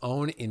to its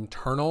own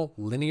internal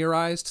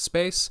linearized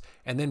space,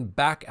 and then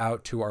back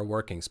out to our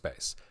working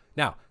space.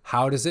 Now,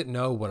 how does it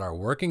know what our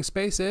working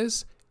space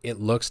is? It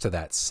looks to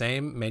that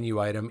same menu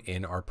item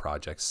in our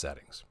project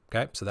settings.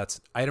 Okay, so that's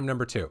item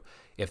number 2.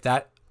 If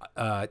that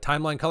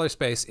timeline color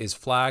space is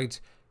flagged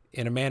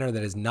in a manner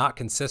that is not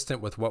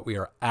consistent with what we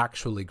are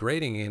actually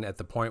grading in at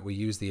the point we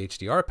use the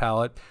HDR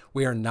palette,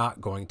 we are not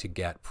going to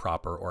get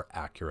proper or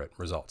accurate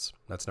results.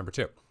 That's number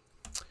 2.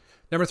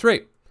 Number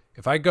 3,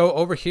 if I go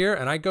over here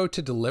and I go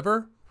to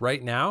deliver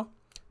right now,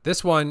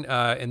 this one,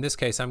 in this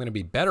case, I'm going to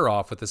be better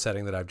off with the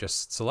setting that I've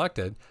just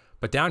selected.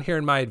 But down here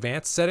in my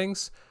advanced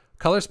settings,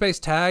 color space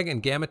tag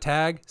and gamma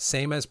tag,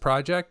 same as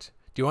project.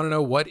 Do you want to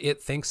know what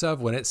it thinks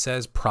of when it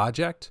says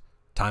project?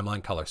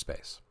 Timeline color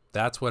space.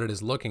 That's what it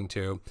is looking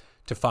to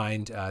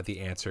find the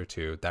answer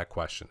to that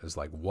question, is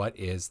like, what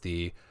is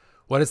the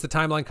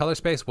timeline color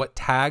space? What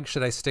tag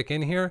should I stick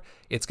in here?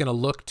 It's going to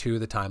look to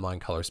the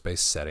timeline color space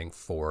setting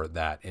for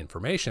that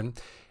information.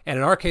 And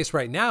in our case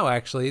right now,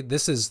 actually,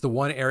 this is the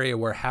one area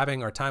where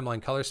having our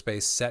timeline color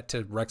space set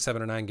to Rec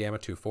 709 Gamma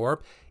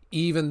 24,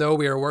 even though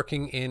we are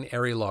working in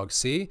Area Log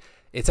C,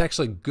 it's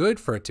actually good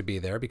for it to be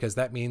there, because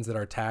that means that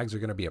our tags are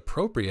going to be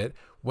appropriate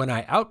when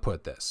I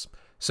output this.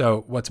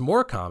 So what's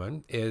more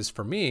common is,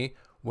 for me,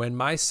 when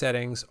my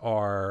settings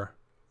are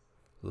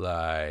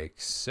like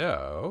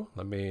so,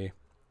 let me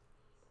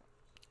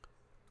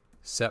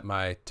set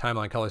my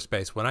timeline color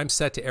space. When I'm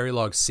set to Area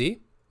Log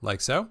C,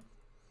 like so,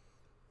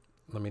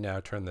 let me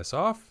now turn this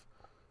off.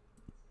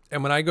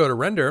 And when I go to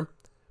render,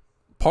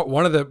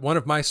 one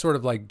of my sort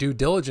of like due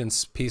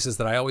diligence pieces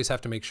that I always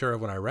have to make sure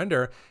of when I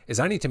render is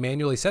I need to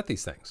manually set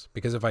these things,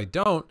 because if I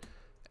don't,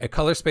 a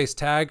color space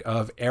tag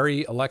of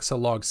Arri Alexa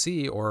log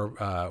C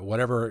or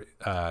whatever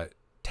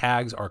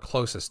tags are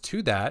closest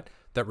to that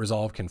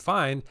Resolve can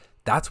find,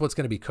 that's what's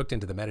going to be cooked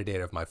into the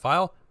metadata of my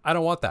file. I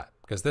don't want that,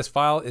 because this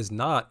file is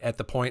not at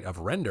the point of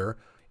render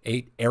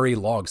a Arri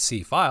log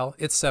C file.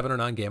 It's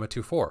 709 gamma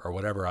 24 or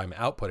whatever I'm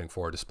outputting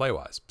for display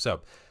wise.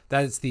 So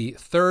that is the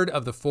third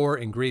of the 4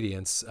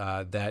 ingredients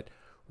that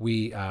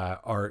we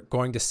are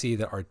going to see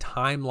that our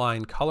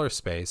timeline color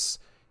space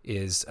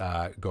is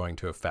going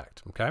to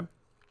affect. Okay.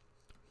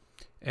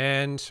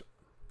 And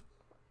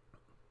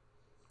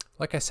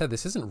like I said,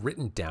 this isn't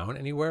written down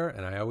anywhere,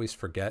 and I always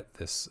forget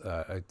this.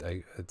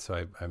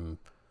 So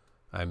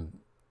I'm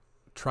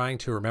trying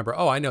to remember.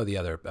 Oh, I know the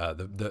other,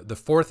 the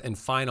fourth and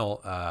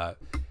final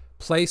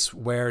place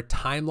where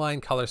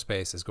timeline color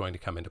space is going to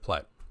come into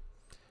play.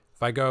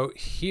 If I go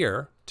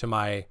here to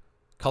my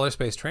color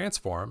space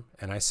transform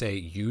and I say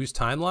use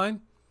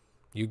timeline,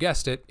 you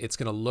guessed it, it's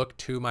going to look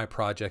to my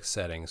project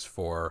settings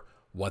for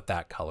what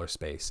that color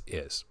space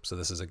is. So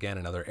this is again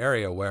another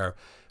area where,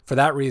 for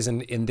that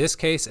reason, in this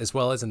case, as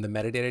well as in the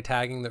metadata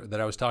tagging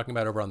that I was talking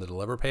about over on the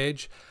deliver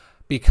page,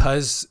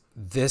 because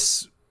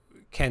this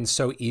can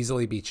so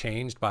easily be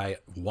changed by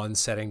one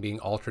setting being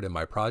altered in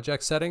my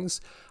project settings,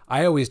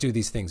 I always do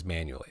these things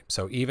manually.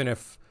 So even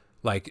if,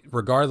 like,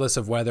 regardless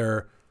of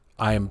whether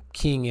I'm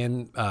keying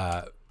in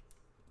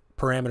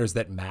parameters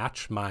that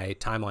match my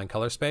timeline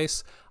color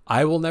space,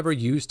 I will never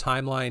use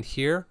timeline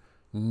here,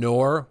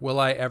 nor will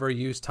I ever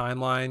use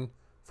timeline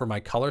for my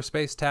color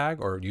space tag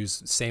or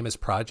use same as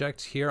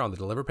project here on the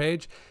deliver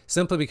page,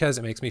 simply because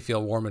it makes me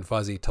feel warm and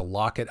fuzzy to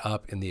lock it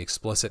up in the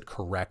explicit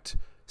correct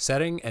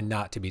setting and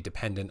not to be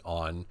dependent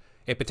on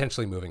a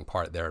potentially moving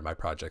part there in my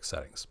project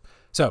settings.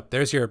 So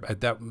there's your,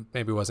 that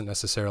maybe wasn't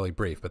necessarily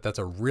brief, but that's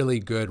a really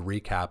good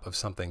recap of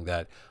something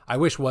that I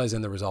wish was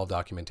in the Resolve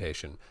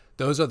documentation.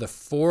 Those are the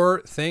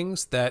 4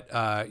 things that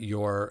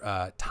your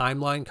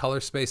timeline color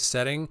space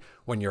setting,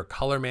 when your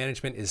color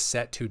management is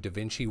set to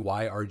DaVinci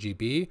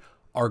YRGB,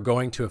 are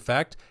going to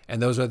affect, and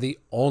those are the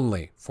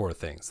only 4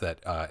 things that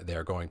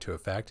they're going to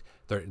affect,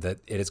 that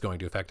it is going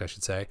to affect, I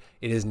should say.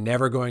 It is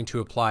never going to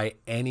apply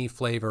any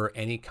flavor,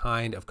 any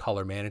kind of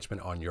color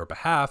management on your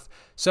behalf.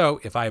 So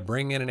if I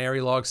bring in an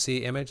Arri log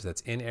C image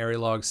that's in Arri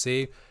log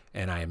C,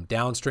 and I am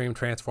downstream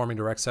transforming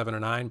to Rec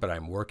 709, but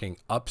I'm working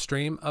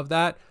upstream of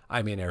that,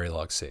 I'm in Arri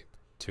log C,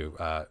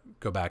 to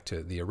go back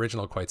to the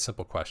original quite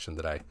simple question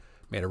that I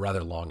made a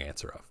rather long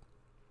answer of.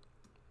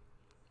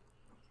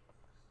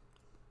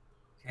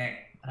 Okay,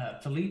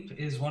 Philippe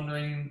is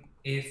wondering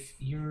if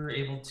you're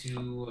able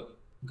to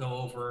go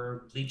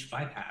over bleach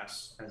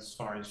bypass as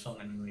far as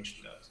film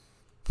emulation goes.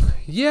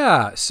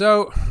 Yeah,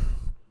 so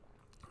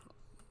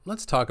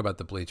let's talk about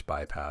the bleach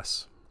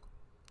bypass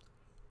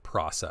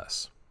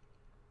process.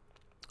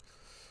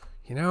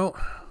 You know,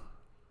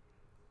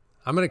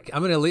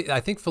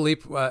 I think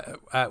Philippe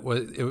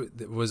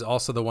was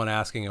also the one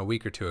asking a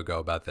week or 2 ago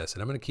about this,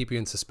 and I'm going to keep you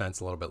in suspense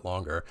a little bit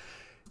longer.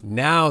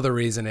 Now the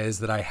reason is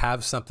that I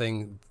have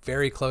something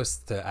very close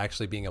to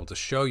actually being able to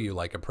show you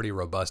like a pretty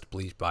robust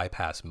bleach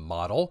bypass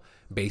model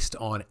based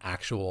on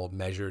actual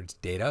measured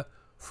data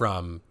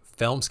from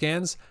film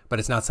scans, but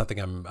it's not something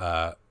I'm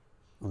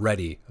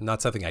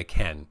not something I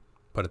can,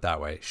 put it that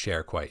way,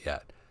 share quite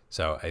yet.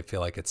 So I feel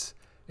like it's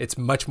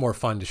much more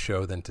fun to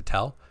show than to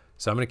tell.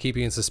 So I'm going to keep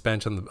you in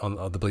suspense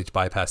on the bleach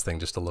bypass thing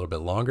just a little bit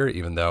longer,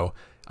 even though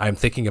I'm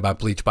thinking about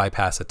bleach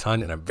bypass a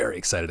ton, and I'm very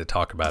excited to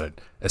talk about it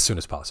as soon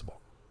as possible.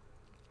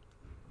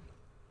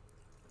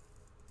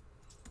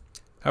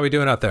 How are we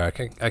doing out there? I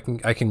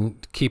can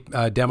keep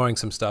demoing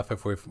some stuff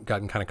if we've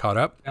gotten kind of caught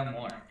up. Got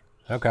more.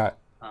 Okay.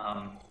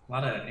 A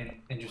lot of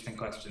interesting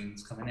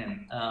questions coming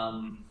in.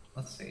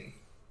 Let's see.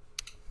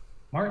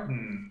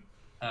 Martin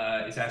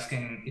is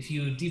asking, if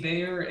you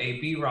debayer a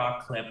B-raw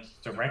clip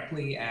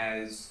directly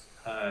as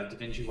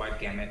DaVinci wide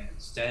gamut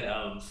instead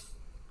of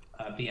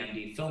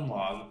BMD film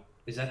log,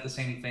 is that the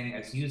same thing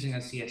as using a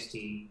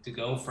CST to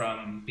go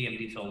from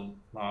BMD film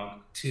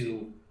log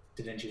to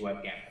DaVinci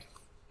wide gamut?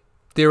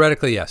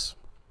 Theoretically, yes.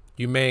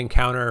 You may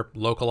encounter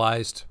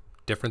localized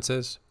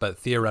differences, but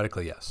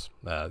theoretically, yes.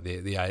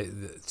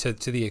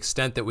 To the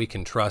extent that we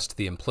can trust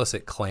the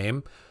implicit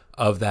claim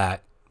of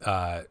that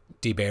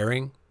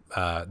debayering,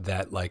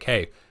 that like,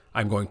 hey,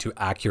 I'm going to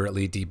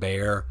accurately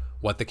debayer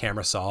what the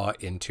camera saw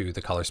into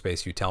the color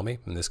space you tell me,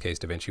 in this case,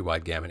 DaVinci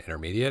wide gamut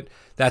intermediate.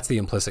 That's the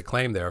implicit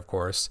claim there, of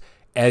course,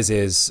 as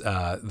is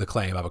the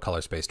claim of a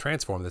color space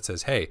transform that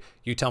says, hey,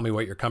 you tell me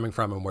what you're coming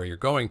from and where you're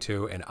going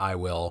to, and I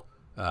will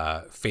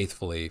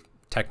faithfully,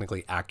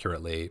 technically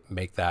accurately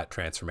make that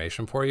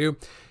transformation for you.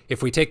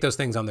 If we take those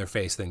things on their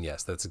face, then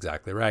yes, that's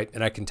exactly right.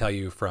 And I can tell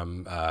you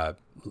from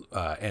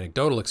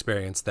anecdotal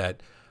experience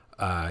that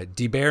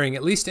debayering,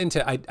 at least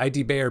into, I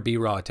debayer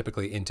B-raw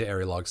typically into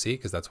Arri log C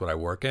because that's what I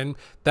work in.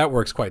 That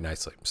works quite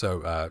nicely.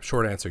 So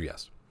short answer,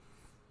 yes.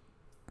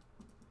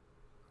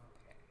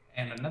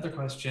 And another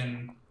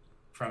question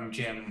from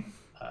Jim.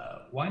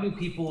 why do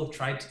people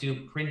try to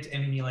do print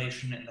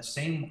emulation in the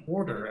same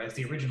order as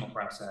the original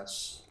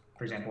process?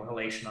 For example,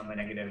 halation on the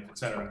negative,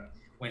 etc.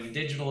 When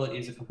digital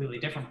is a completely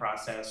different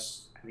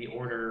process, and the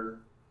order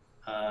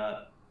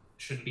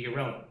should be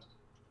irrelevant.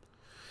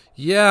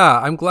 Yeah,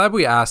 I'm glad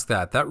we asked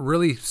that. That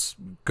really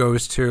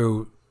goes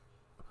to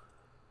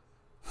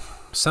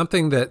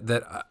something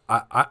that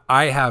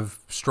I have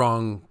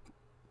strong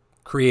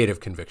creative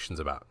convictions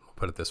about. I'll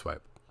put it this way.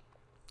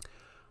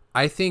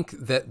 I think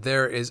that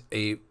there is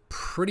a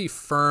pretty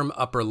firm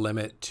upper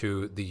limit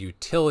to the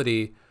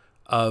utility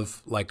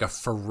of like a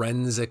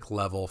forensic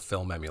level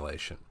film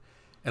emulation.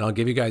 And I'll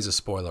give you guys a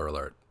spoiler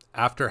alert.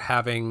 After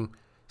having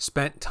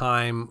spent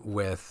time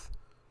with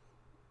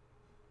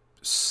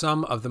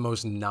some of the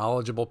most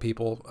knowledgeable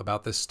people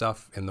about this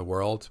stuff in the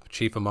world,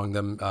 chief among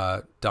them,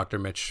 Dr.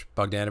 Mitch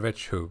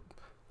Bogdanovich, who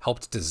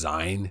helped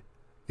design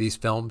these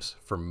films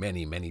for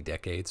many, many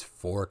decades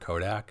for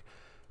Kodak.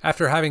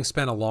 After having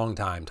spent a long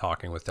time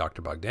talking with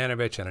Dr.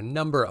 Bogdanovich and a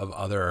number of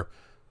other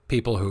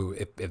people who,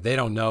 if they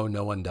don't know,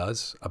 no one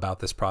does about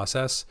this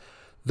process,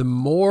 the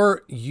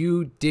more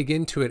you dig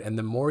into it and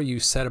the more you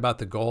set about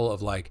the goal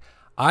of like,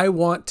 I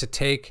want to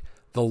take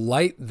the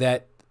light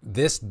that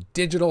this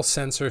digital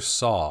sensor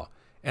saw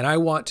and I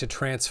want to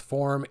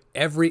transform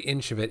every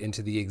inch of it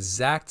into the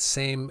exact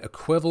same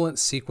equivalent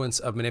sequence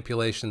of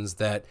manipulations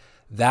that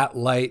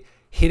light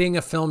hitting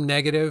a film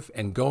negative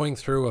and going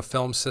through a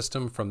film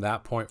system from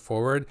that point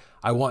forward.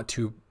 I want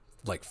to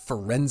like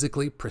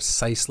forensically,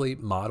 precisely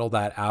model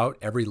that out,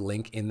 every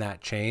link in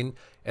that chain,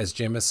 as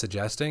Jim is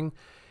suggesting.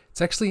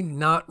 It's actually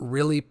not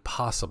really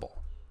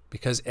possible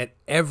because at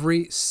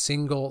every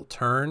single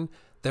turn,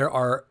 there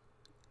are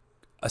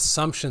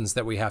assumptions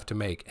that we have to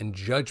make and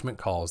judgment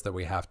calls that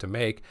we have to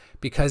make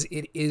because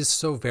it is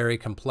so very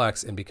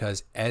complex and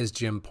because, as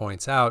Jim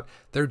points out,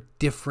 they're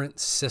different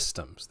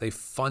systems. They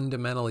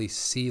fundamentally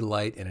see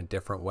light in a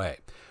different way.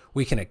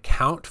 We can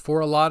account for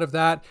a lot of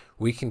that.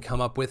 We can come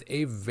up with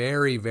a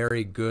very,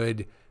 very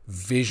good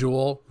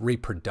visual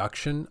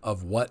reproduction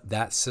of what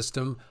that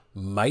system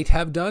might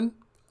have done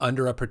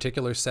under a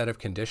particular set of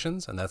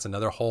conditions. And that's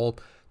another whole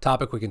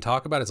topic we can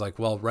talk about. It's like,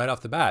 well, right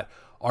off the bat,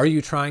 are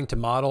you trying to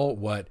model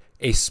what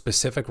a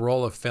specific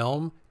roll of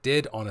film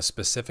did on a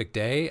specific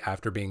day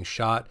after being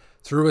shot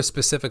through a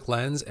specific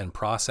lens and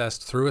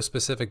processed through a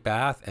specific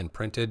bath and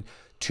printed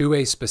to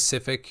a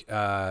specific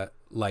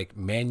like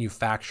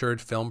manufactured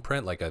film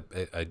print, like a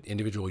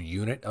individual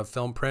unit of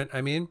film print,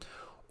 I mean?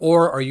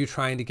 Or are you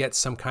trying to get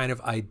some kind of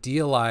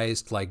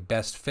idealized like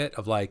best fit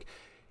of like,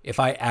 if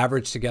I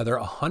average together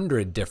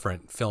 100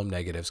 different film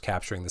negatives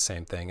capturing the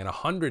same thing and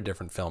 100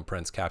 different film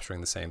prints capturing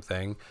the same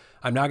thing,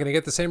 I'm not going to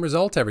get the same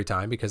result every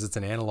time because it's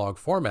an analog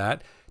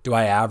format. Do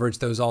I average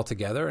those all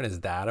together? And is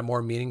that a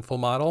more meaningful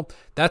model?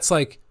 That's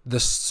like the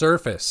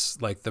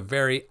surface, like the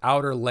very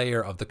outer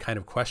layer of the kind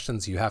of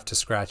questions you have to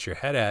scratch your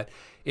head at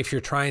if you're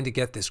trying to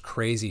get this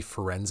crazy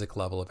forensic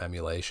level of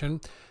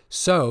emulation.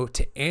 So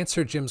to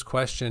answer Jim's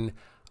question,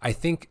 I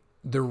think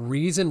the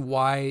reason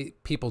why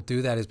people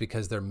do that is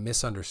because they're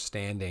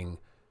misunderstanding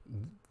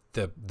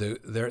they're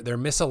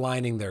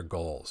misaligning their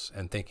goals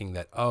and thinking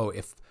that, oh,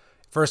 if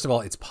first of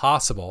all, it's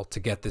possible to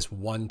get this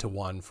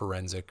one-to-one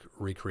forensic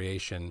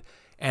recreation,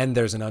 and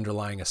there's an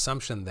underlying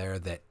assumption there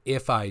that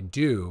if I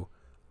do,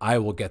 I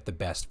will get the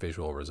best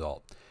visual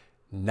result.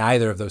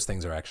 Neither of those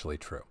things are actually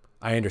true.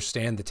 I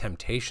understand the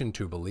temptation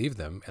to believe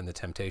them and the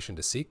temptation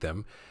to seek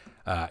them.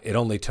 It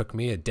only took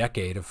me a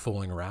decade of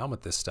fooling around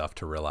with this stuff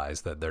to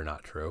realize that they're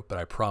not true, but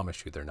I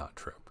promise you they're not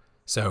true.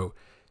 So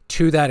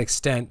to that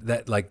extent,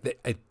 that like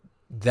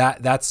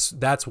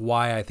that's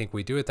why I think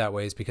we do it that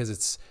way, is because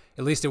it's,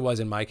 at least it was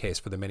in my case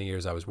for the many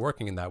years I was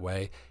working in that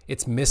way,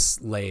 it's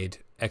mislaid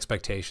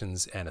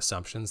expectations and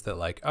assumptions that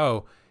like,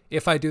 oh,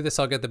 if I do this,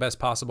 I'll get the best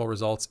possible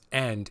results.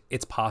 And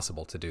it's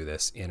possible to do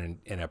this in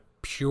a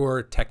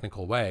pure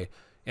technical way,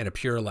 in a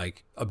pure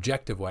like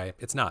objective way.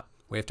 It's not.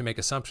 We have to make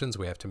assumptions.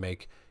 We have to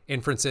make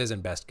inferences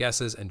and best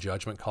guesses and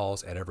judgment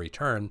calls at every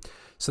turn.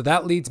 So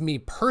that leads me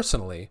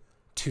personally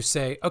to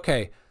say,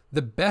 okay,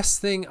 the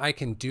best thing I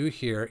can do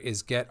here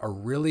is get a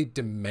really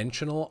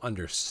dimensional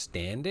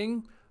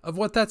understanding of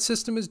what that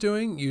system is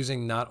doing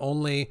using not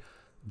only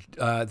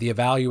the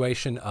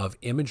evaluation of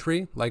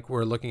imagery, like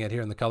we're looking at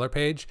here in the color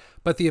page,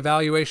 but the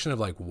evaluation of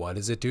like, what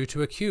does it do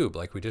to a cube,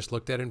 like we just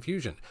looked at in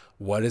Fusion?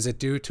 What does it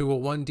do to a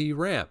 1D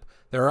ramp?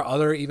 There are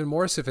other even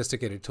more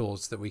sophisticated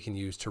tools that we can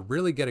use to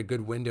really get a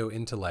good window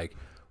into like,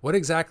 what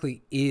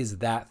exactly is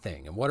that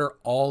thing and what are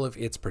all of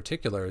its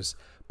particulars?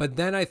 But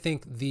then I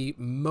think the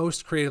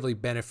most creatively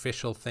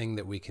beneficial thing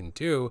that we can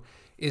do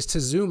is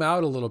to zoom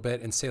out a little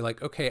bit and say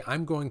like, okay,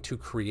 I'm going to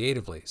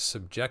creatively,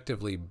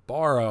 subjectively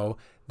borrow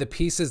the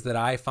pieces that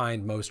I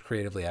find most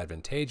creatively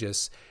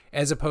advantageous,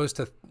 as opposed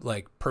to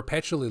like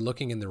perpetually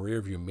looking in the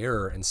rearview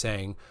mirror and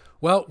saying,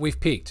 well, we've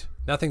peaked.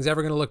 Nothing's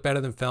ever going to look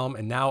better than film.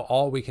 And now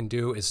all we can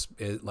do is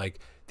like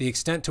the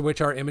extent to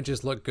which our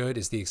images look good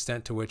is the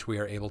extent to which we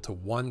are able to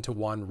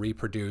one-to-one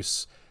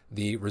reproduce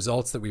the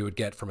results that we would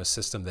get from a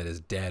system that is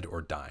dead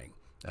or dying.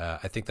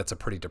 I think that's a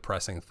pretty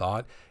depressing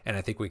thought, and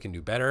I think we can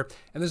do better.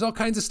 And there's all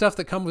kinds of stuff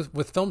that come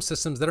with film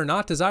systems that are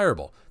not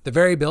desirable. The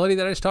variability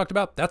that I just talked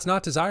about, that's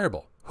not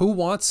desirable. Who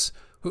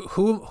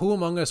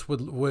among us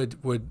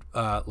would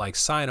like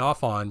sign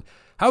off on,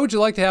 how would you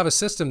like to have a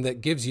system that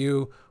gives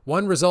you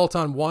one result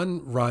on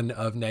one run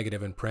of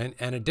negative in print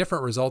and a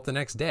different result the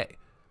next day?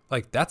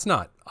 Like, that's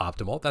not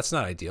optimal. That's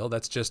not ideal.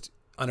 That's just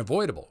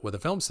unavoidable with a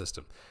film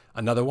system.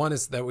 Another one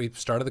is that we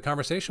started the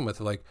conversation with,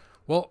 like,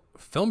 well,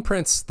 film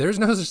prints, there's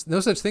no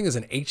such thing as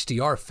an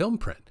HDR film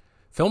print.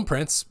 Film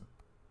prints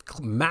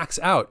max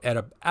out at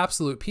an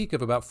absolute peak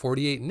of about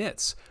 48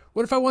 nits.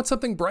 What if I want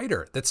something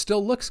brighter that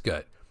still looks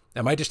good?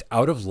 Am I just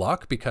out of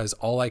luck because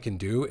all I can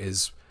do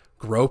is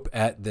grope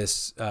at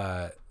this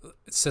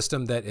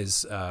system that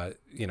is,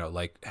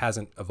 like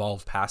hasn't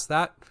evolved past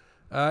that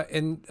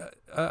in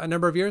a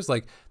number of years?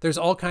 Like, there's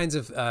all kinds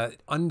of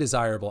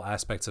undesirable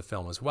aspects of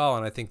film as well.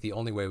 And I think the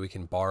only way we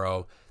can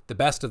borrow the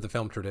best of the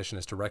film tradition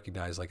is to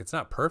recognize, like, it's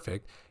not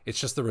perfect. It's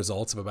just the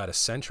results of about a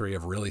century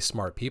of really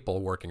smart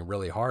people working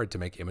really hard to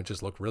make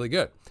images look really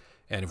good.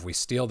 And if we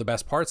steal the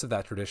best parts of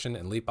that tradition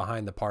and leave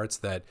behind the parts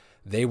that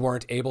they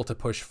weren't able to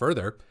push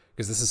further,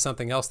 because this is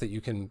something else that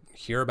you can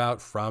hear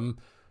about from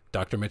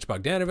Dr. Mitch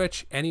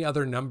Bogdanovich, any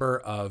other number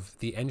of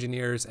the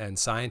engineers and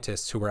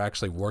scientists who were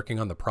actually working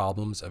on the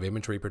problems of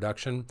imagery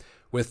production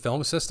with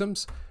film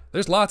systems,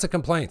 there's lots of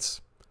complaints.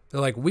 They're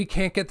like, we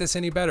can't get this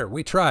any better.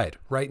 We tried.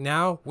 Right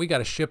now, we got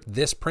to ship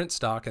this print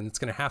stock, and it's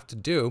going to have to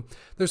do.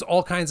 There's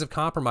all kinds of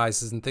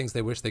compromises and things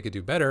they wish they could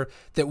do better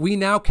that we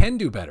now can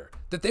do better,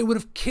 that they would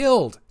have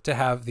killed to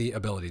have the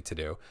ability to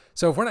do.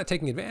 So if we're not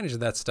taking advantage of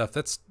that stuff,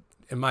 that's,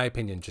 in my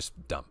opinion, just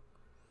dumb.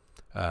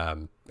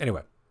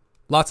 Anyway,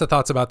 lots of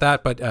thoughts about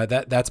that, but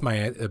that's my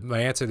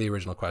answer to the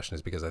original question,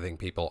 is because I think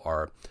people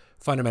are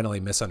fundamentally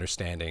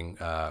misunderstanding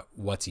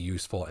what's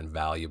useful and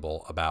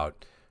valuable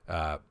about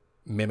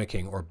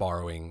mimicking or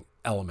borrowing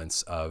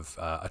elements of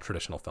a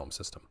traditional film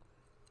system.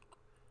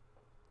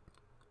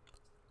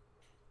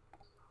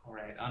 All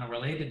right. On a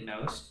related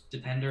note,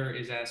 Depender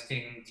is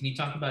asking, can you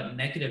talk about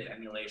negative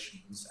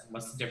emulations and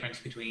what's the difference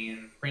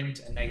between print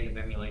and negative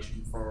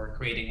emulation for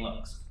creating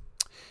looks?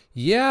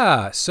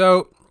 Yeah,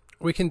 so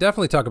we can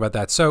definitely talk about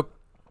that. So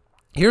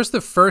here's the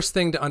first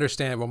thing to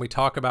understand when we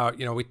talk about,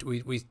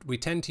 we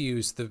tend to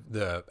use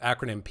the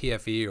acronym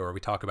PFE, or we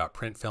talk about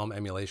print film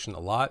emulation a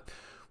lot.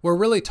 We're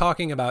really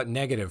talking about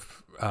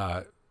negative,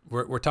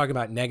 we're talking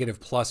about negative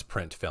plus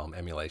print film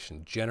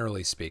emulation,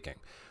 generally speaking.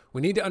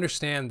 We need to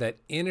understand that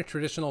in a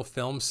traditional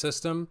film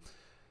system,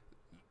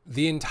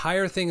 the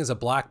entire thing is a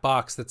black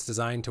box that's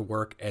designed to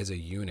work as a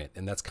unit.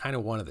 And that's kind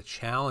of one of the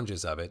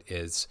challenges of it.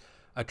 Is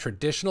a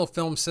traditional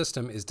film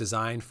system is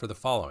designed for the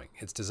following.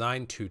 It's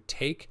designed to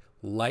take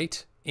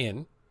light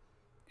in,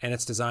 and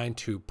it's designed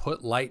to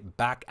put light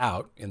back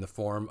out in the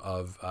form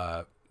of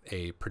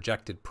a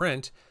projected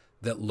print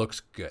that looks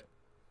good,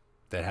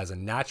 that has a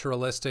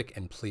naturalistic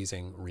and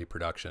pleasing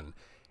reproduction.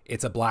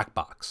 It's a black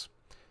box.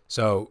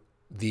 So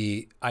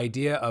the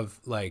idea of,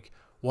 like,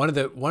 one of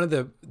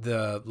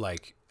the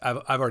like, I've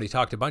already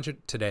talked a bunch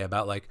today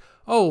about, like,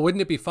 oh,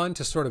 wouldn't it be fun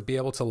to sort of be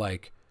able to,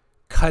 like,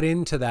 cut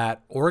into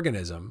that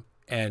organism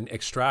and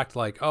extract,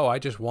 like, oh, I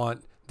just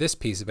want this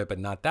piece of it, but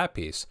not that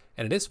piece.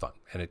 And it is fun,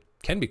 and it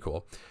can be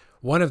cool.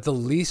 One of the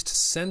least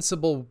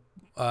sensible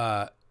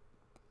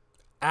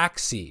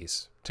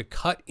axes to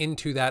cut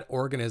into that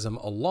organism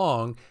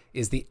along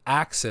is the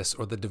axis,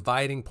 or the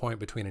dividing point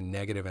between a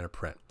negative and a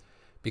print.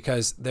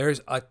 Because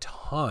there's a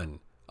ton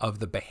of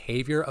the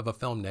behavior of a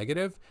film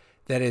negative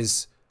that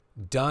is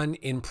done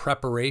in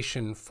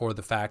preparation for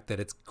the fact that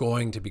it's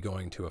going to be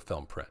going to a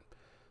film print.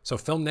 So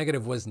film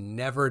negative was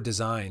never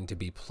designed to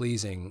be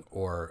pleasing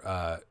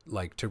or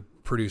like to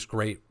produce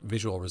great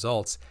visual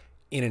results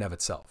in and of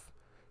itself.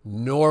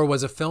 Nor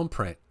was a film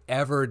print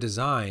ever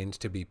designed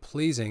to be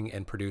pleasing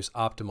and produce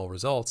optimal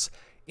results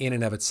in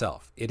and of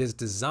itself. It is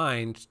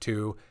designed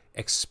to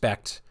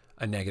expect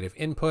a negative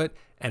input,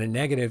 and a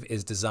negative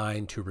is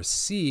designed to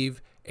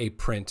receive a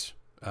print,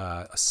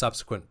 a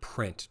subsequent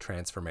print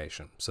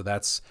transformation. So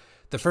that's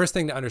the first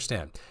thing to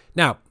understand.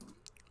 Now,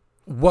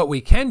 what we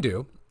can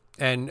do,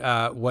 and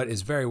what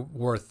is very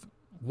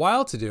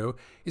worthwhile to do,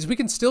 is we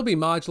can still be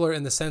modular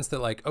in the sense that,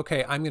 like,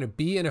 okay, I'm going to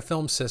be in a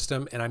film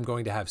system and I'm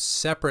going to have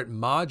separate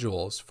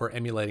modules for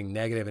emulating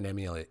negative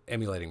and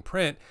emulating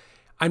print.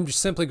 I'm just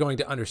simply going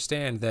to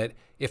understand that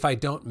if I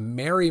don't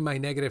marry my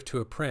negative to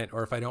a print,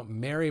 or if I don't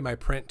marry my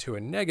print to a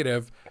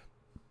negative,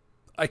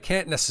 I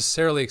can't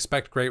necessarily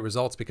expect great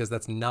results, because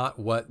that's not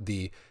what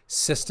the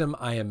system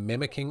I am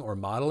mimicking or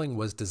modeling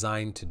was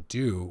designed to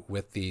do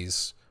with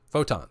these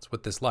photons,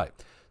 with this light.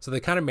 So they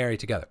kind of marry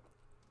together.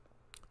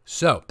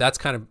 So that's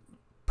kind of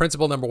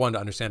principle number one to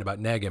understand about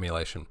neg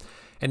emulation.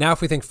 And now if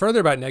we think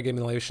further about neg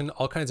emulation,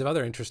 all kinds of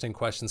other interesting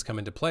questions come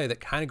into play that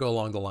kind of go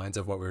along the lines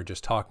of what we were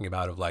just talking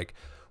about, of like,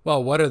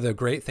 well, what are the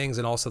great things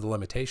and also the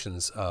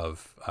limitations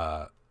of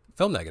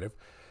film negative?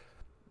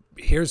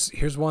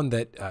 Here's one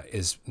that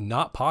is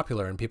not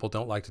popular and people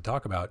don't like to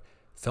talk about.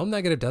 Film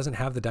negative doesn't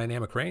have the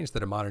dynamic range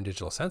that a modern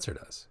digital sensor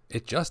does.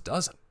 It just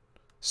doesn't.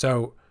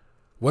 So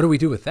What do we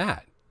do with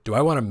that? Do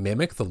I want to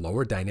mimic the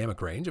lower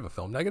dynamic range of a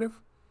film negative?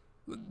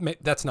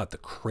 That's not the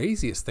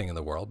craziest thing in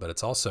the world, but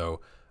it's also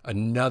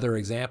another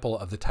example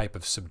of the type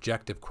of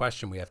subjective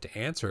question we have to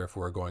answer if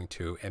we're going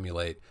to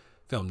emulate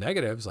film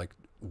negatives. Like,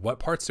 what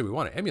parts do we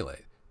want to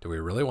emulate? Do we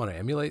really want to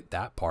emulate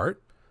that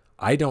part?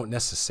 I don't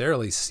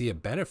necessarily see a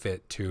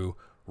benefit to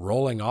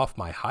rolling off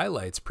my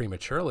highlights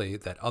prematurely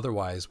that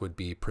otherwise would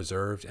be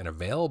preserved and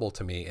available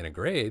to me in a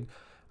grade.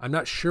 I'm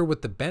not sure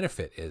what the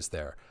benefit is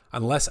there,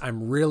 unless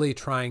I'm really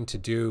trying to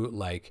do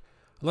like,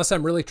 unless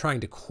I'm really trying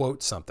to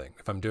quote something.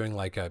 If I'm doing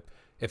like a,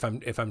 if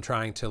I'm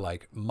trying to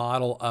like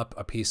model up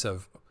a piece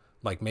of,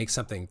 like, make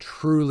something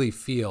truly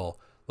feel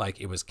like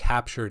it was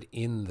captured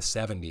in the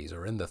 70s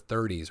or in the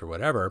 30s or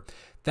whatever,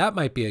 that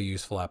might be a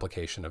useful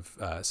application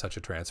of such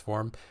a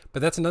transform.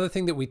 But that's another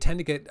thing that we tend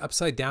to get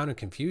upside down and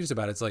confused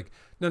about. It's like,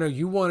 no,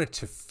 you want it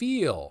to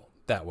feel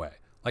that way.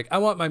 Like, I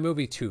want my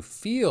movie to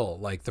feel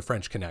like The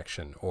French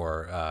Connection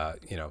or,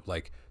 you know,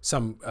 like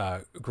some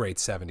great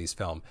 70s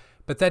film.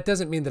 But that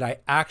doesn't mean that I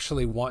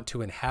actually want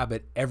to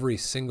inhabit every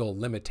single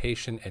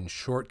limitation and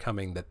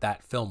shortcoming that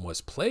that film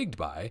was plagued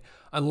by,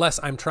 unless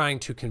I'm trying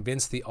to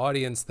convince the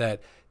audience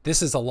that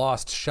this is a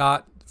lost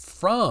shot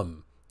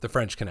from The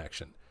French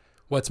Connection.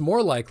 What's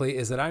more likely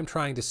is that I'm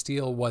trying to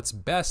steal what's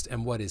best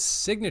and what is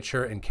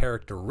signature and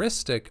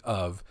characteristic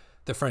of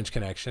The French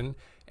Connection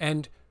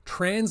and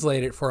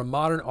translate it for a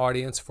modern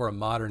audience, for a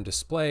modern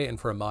display, and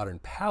for a modern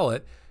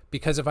palette.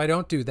 Because if I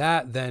don't do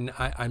that, then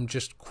I'm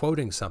just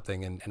quoting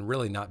something and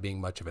really not being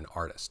much of an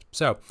artist.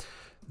 So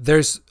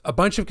there's a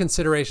bunch of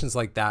considerations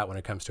like that when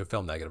it comes to a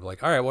film negative.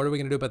 Like, all right, what are we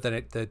going to do about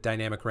the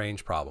dynamic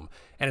range problem?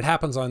 And it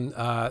happens on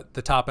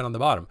the top and on the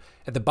bottom.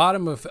 At the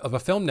bottom of a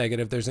film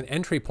negative, there's an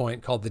entry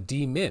point called the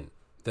D-min,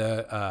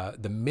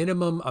 the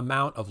minimum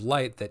amount of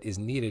light that is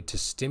needed to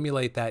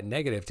stimulate that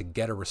negative to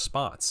get a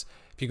response.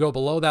 If you go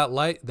below that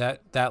light,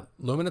 that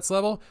luminance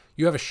level,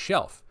 you have a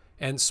shelf.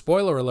 And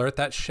spoiler alert,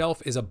 that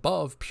shelf is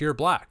above pure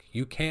black.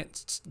 You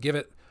can't give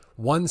it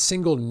one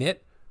single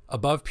nit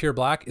above pure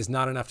black is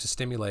not enough to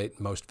stimulate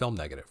most film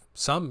negative.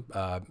 Some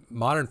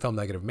modern film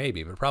negative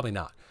maybe, but probably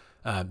not.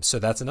 So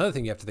that's another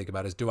thing you have to think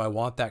about is, do I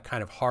want that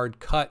kind of hard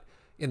cut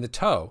in the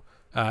toe?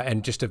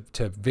 And just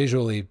to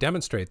visually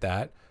demonstrate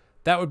that,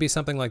 that would be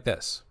something like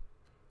this.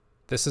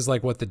 This is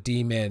like what the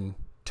D-min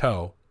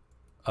toe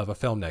of a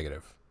film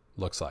negative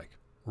looks like,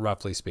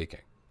 roughly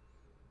speaking.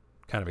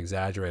 Kind of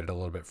exaggerated a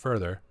little bit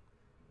further.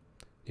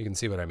 You can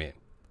see what I mean.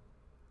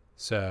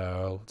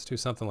 So let's do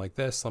something like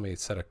this. Let me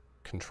set a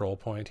control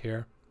point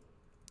here.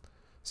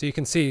 So you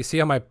can see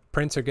how my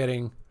prints are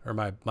getting, or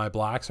my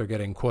blacks are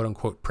getting quote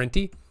unquote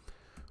printy.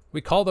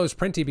 We call those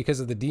printy because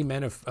of the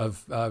D-min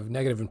of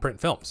negative and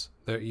print films.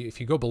 If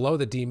you go below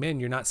the D-min,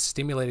 you're not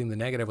stimulating the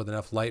negative with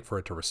enough light for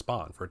it to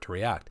respond, for it to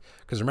react.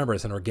 Because remember,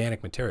 it's an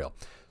organic material.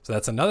 So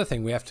that's another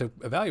thing we have to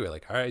evaluate.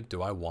 Like, all right,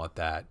 do I want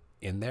that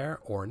in there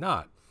or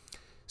not?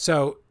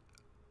 So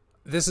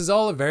this is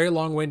all a very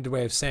long-winded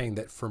way of saying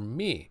that for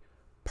me,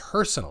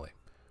 personally,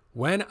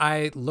 when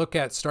I look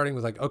at starting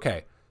with like,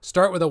 okay,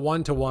 start with a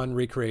one-to-one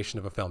recreation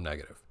of a film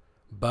negative,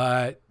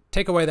 but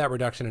take away that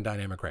reduction in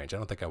dynamic range. I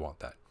don't think I want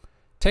that.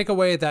 Take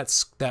away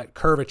that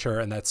curvature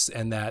and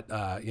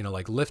that you know,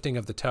 like lifting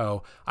of the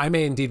toe. I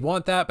may indeed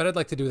want that, but I'd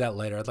like to do that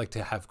later. I'd like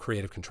to have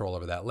creative control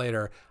over that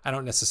later. I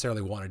don't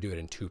necessarily want to do it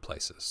in two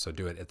places. So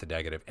do it at the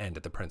negative and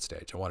at the print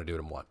stage. I want to do it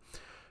in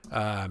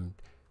one.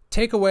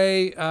 Take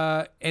away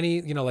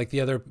any, you know, like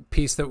the other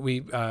piece that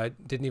we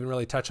didn't even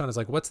really touch on is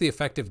like, what's the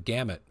effective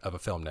gamut of a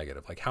film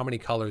negative? Like, how many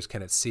colors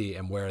can it see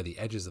and where are the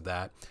edges of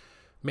that?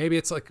 Maybe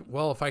it's like,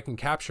 well, if I can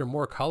capture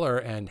more color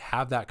and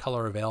have that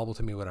color available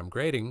to me when I'm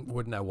grading,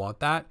 wouldn't I want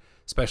that?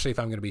 Especially if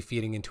I'm going to be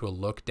feeding into a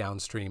look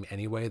downstream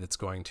anyway, that's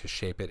going to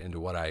shape it into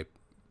what I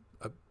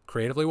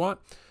creatively want.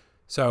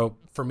 So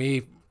for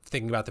me,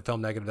 thinking about the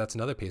film negative, that's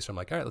another piece where I'm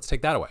like, all right, let's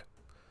take that away.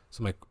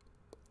 So I'm like,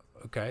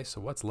 okay,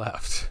 so what's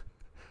left?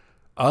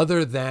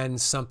 Other than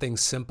something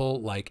simple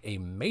like a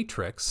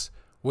matrix,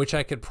 which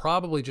I could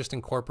probably just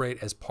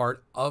incorporate as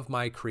part of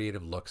my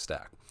creative look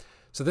stack.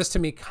 So this to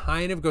me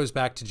kind of goes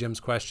back to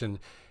Jim's question.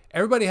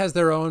 Everybody has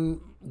their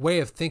own way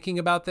of thinking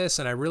about this,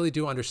 and I really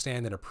do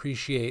understand and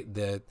appreciate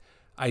the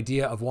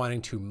idea of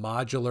wanting to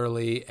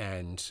modularly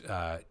and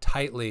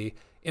tightly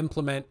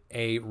implement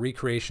a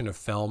recreation of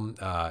film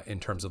in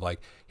terms of like,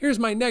 here's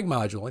my neg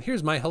module, and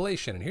here's my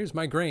halation, and here's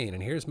my grain,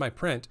 and here's my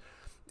print.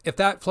 If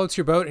that floats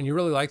your boat and you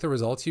really like the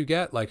results you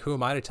get, like, who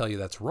am I to tell you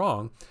that's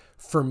wrong?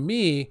 For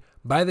me,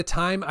 by the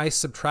time I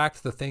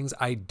subtract the things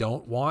I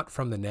don't want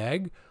from the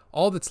neg,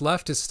 all that's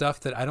left is stuff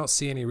that I don't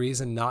see any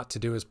reason not to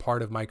do as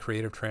part of my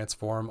creative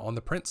transform on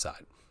the print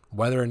side.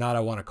 Whether or not I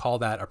want to call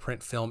that a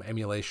print film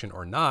emulation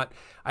or not,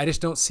 I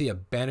just don't see a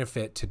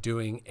benefit to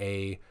doing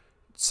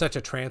such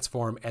a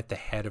transform at the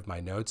head of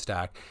my node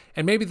stack.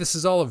 And maybe this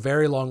is all a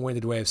very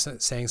long-winded way of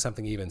saying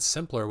something even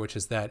simpler, which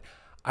is that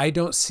I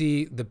don't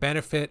see the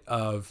benefit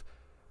of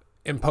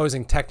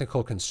imposing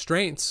technical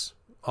constraints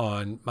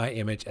on my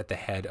image at the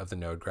head of the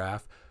node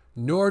graph,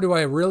 nor do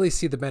I really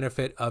see the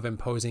benefit of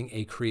imposing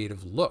a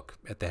creative look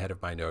at the head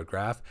of my node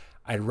graph.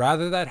 I'd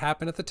rather that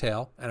happen at the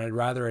tail, and I'd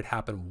rather it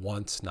happen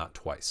once, not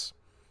twice.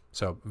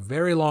 So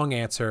very long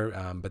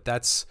answer, but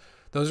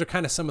those are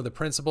kind of some of the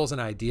principles and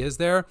ideas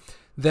there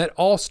that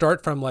all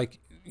start from, like,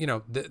 you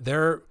know,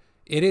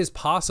 it is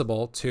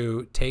possible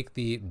to take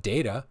the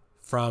data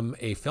from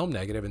a film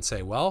negative and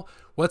say, well,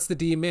 what's the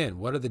D min?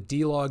 What are the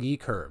D log E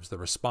curves, the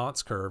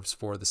response curves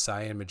for the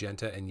cyan,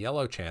 magenta, and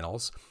yellow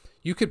channels?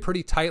 You could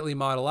pretty tightly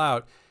model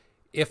out,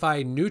 if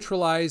I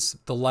neutralize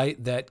the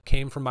light that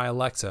came from my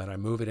Alexa and I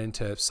move it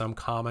into some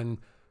common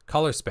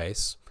color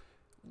space,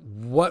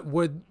 what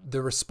would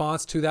the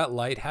response to that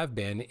light have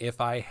been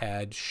if I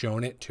had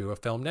shown it to a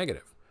film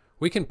negative?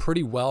 We can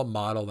pretty well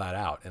model that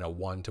out in a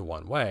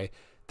one-to-one way.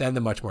 Then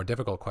the much more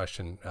difficult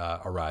question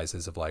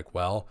arises of, like,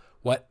 well,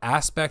 what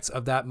aspects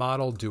of that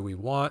model do we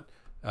want?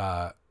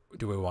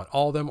 Do we want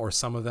all of them or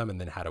some of them?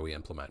 And then how do we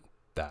implement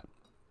that?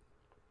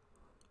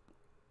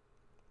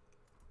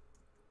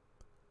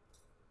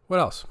 What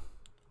else?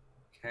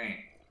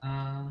 Okay.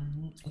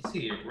 Let's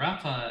see.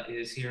 Rafa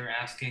is here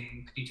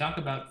asking, could you talk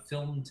about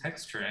film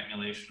texture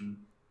emulation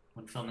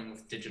when filming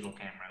with digital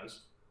cameras?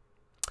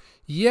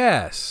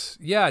 Yes.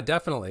 Yeah,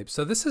 definitely.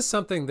 So this is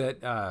something that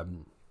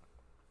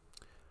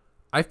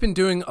I've been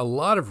doing a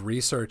lot of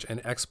research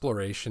and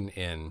exploration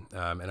in,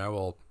 and I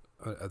will,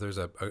 there's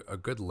a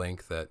good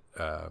link that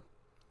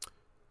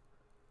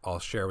I'll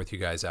share with you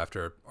guys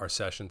after our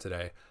session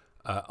today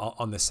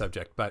on this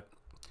subject. But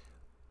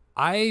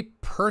I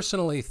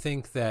personally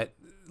think that,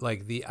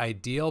 like, the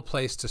ideal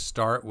place to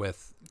start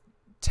with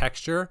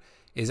texture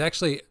is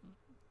actually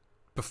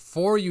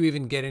before you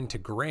even get into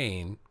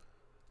grain,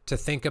 to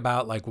think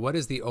about, like, what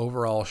is the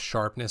overall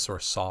sharpness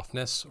or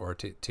softness, or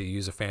to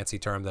use a fancy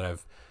term that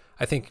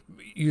I think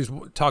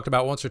talked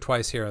about once or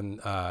twice here in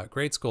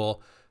grade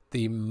school,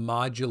 the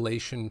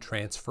modulation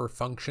transfer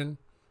function.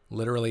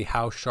 Literally,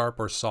 how sharp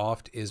or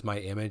soft is my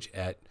image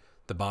at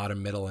the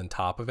bottom, middle, and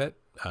top of it.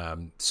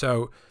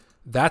 So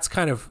that's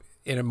kind of,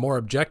 in a more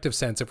objective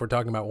sense, if we're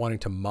talking about wanting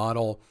to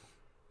model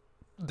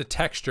the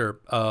texture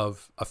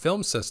of a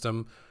film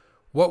system,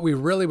 what we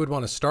really would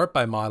want to start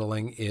by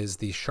modeling is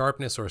the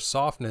sharpness or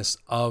softness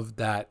of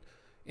that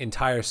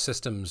entire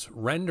system's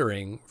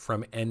rendering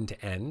from end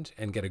to end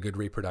and get a good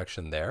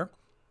reproduction there.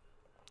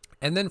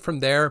 And then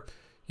from there,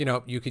 you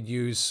know, you could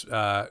use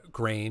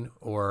grain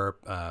or,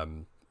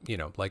 you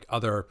know, like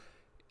other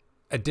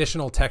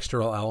additional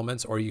textural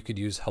elements, or you could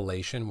use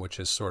halation, which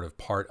is sort of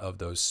part of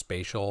those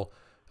spatial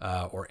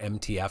or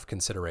MTF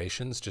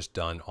considerations, just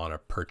done on a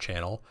per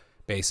channel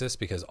basis,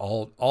 because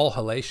all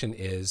halation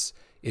is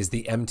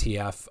the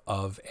MTF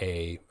of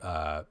a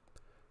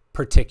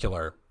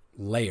particular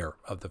layer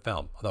of the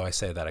film. Although I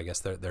say that, I guess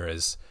there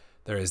is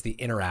the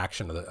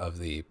interaction of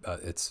the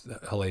its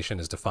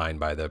halation is defined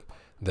by the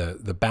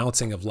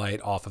bouncing of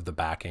light off of the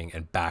backing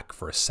and back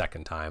for a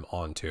second time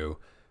onto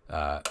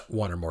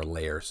one or more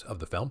layers of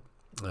the film.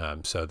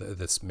 So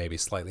that's maybe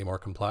slightly more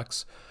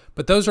complex,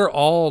 but those are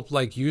all,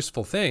 like,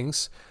 useful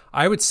things.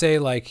 I would say,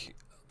 like,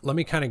 let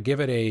me kind of give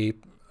it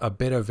a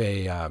bit of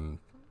a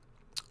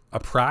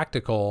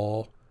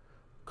practical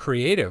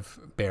creative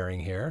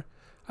bearing here.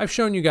 I've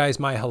shown you guys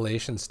my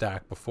halation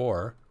stack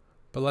before,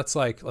 but let's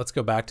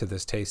go back to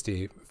this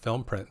tasty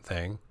film print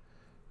thing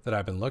that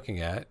I've been looking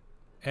at,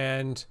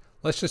 and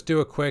let's just do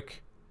a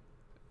quick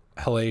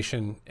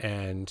halation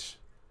and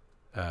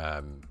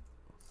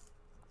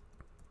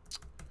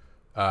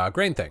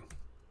grain thing.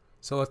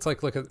 So let's,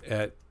 like, look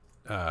at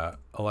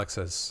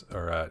Alexa's,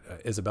 or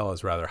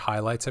Isabella's rather,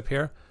 highlights up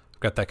here. I've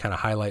got that kind of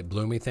highlight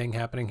bloomy thing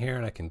happening here,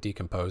 and I can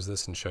decompose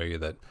this and show you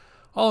that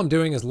all I'm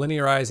doing is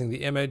linearizing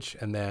the image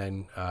and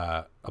then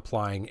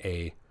applying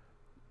a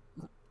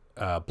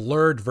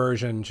blurred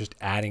version, just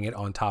adding it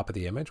on top of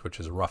the image, which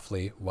is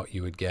roughly what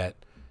you would get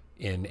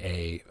in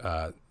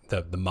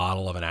the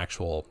model of an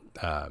actual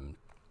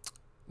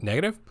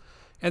negative.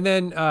 And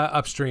then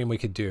upstream, we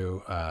could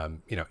do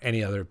you know,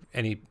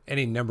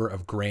 any number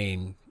of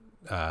grain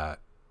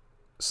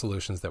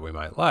solutions that we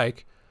might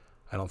like.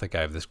 I don't think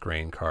I have this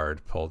grain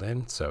card pulled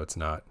in, so it's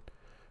not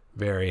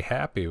very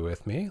happy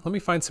with me. Let me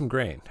find some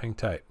grain. Hang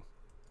tight.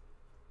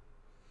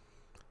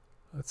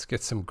 Let's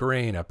get some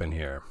grain up in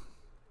here.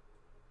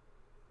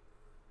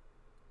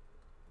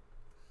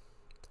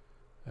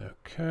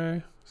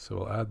 Okay, so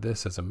we'll add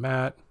this as a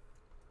matte.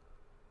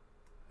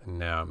 And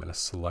now I'm going to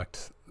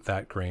select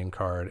that grain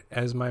card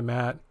as my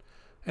matte.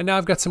 And now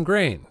I've got some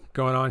grain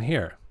going on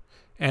here.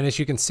 And as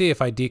you can see,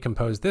 if I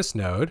decompose this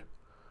node,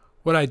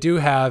 what I do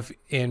have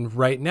in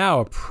right now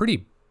a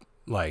pretty,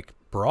 like,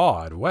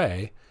 broad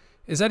way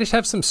is I just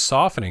have some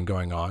softening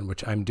going on,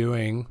 which I'm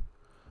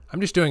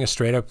just doing a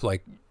straight up,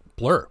 like,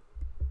 blur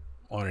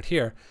on it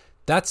here.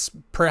 That's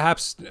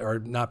perhaps, or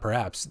not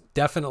perhaps,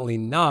 definitely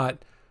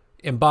not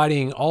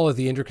embodying all of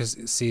the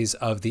intricacies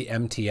of the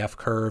MTF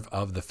curve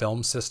of the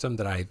film system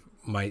that I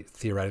might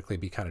theoretically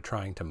be kind of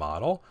trying to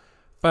model.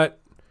 But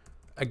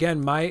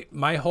again,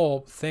 my whole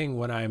thing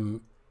when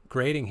I'm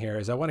grading here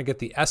is I want to get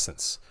the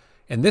essence.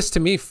 And this to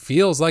me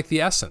feels like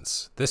the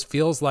essence. This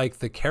feels like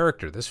the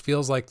character. This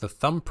feels like the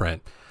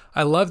thumbprint.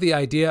 I love the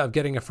idea of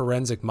getting a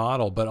forensic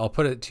model, but I'll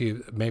put it to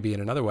you maybe in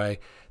another way.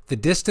 The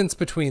distance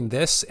between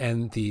this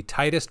and the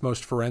tightest,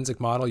 most forensic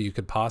model you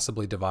could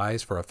possibly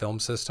devise for a film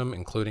system,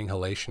 including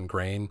halation,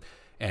 grain,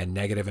 and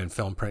negative and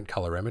film print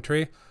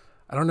colorimetry,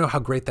 I don't know how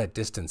great that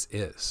distance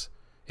is.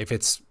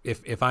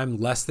 If I'm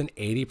less than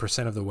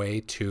 80% of the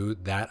way to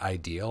that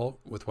ideal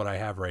with what I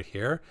have right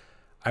here,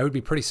 I would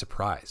be pretty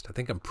surprised. I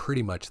think I'm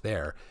pretty much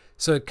there.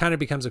 So it kind of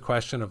becomes a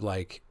question of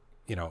like,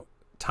 you know,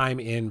 time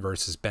in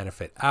versus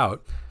benefit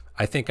out.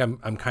 I think I'm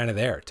kind of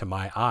there to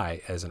my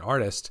eye as an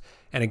artist.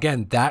 And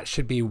again, that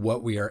should be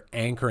what we are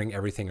anchoring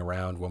everything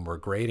around when we're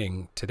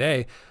grading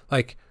today.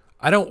 Like,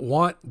 I don't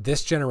want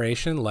this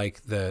generation,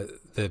 like the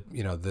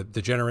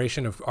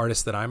generation of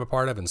artists that I'm a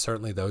part of, and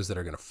certainly those that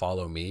are going to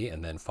follow me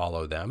and then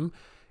follow them.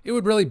 It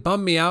would really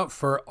bum me out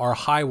for our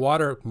high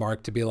water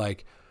mark to be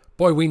like,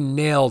 boy, we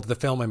nailed the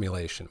film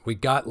emulation. We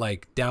got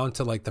like down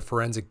to like the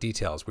forensic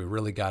details. We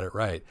really got it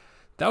right.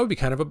 That would be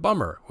kind of a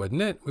bummer,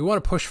 wouldn't it? We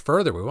want to push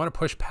further. We want to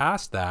push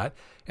past that.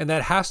 And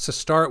that has to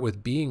start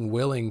with being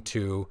willing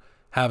to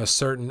have a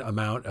certain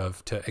amount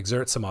of, to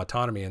exert some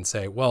autonomy and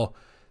say, well,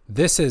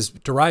 this is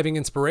deriving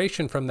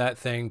inspiration from that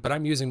thing, but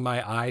I'm using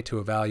my eye to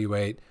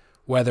evaluate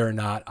whether or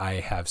not I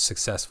have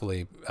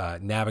successfully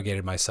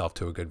navigated myself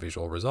to a good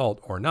visual result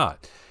or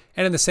not.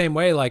 And in the same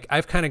way, like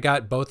I've kind of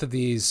got both of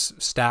these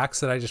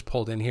stacks that I just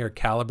pulled in here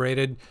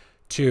calibrated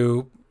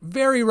to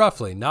very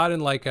roughly, not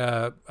in like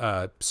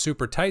a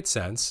super tight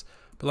sense,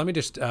 but let me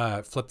just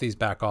flip these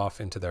back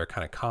off into their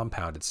kind of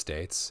compounded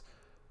states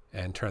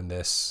and turn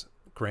this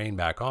grain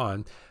back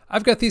on.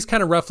 I've got these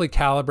kind of roughly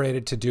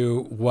calibrated to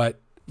do what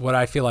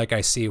I feel like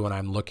I see when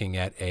I'm looking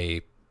at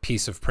a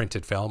piece of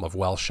printed film, of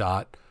well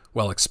shot,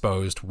 well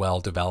exposed,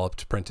 well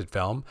developed printed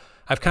film.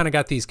 I've kind of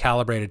got these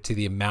calibrated to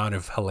the amount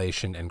of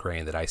halation and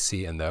grain that I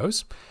see in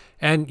those.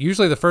 And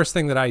usually the first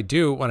thing that I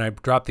do when I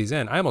drop these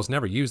in, I almost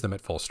never use them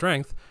at full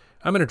strength.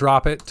 I'm going to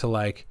drop it to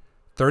like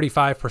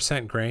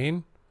 35%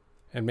 grain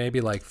and maybe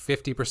like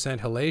 50%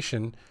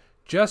 halation,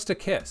 just a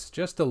kiss,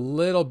 just a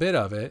little bit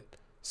of it,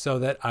 so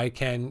that I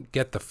can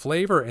get the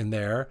flavor in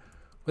there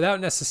without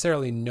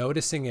necessarily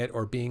noticing it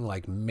or being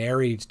like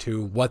married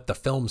to what the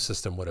film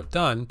system would have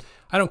done.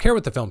 I don't care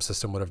what the film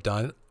system would have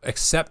done,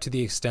 except to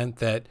the extent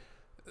that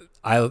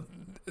I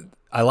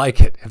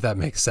like it, if that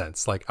makes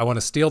sense. Like I want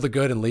to steal the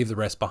good and leave the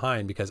rest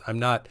behind, because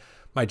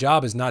my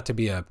job is not to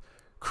be a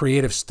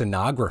creative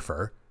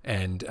stenographer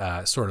and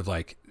sort of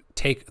like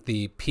take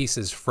the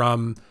pieces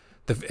from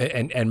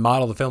and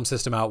model the film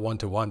system out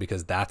one-to-one,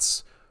 because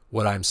that's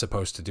what I'm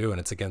supposed to do,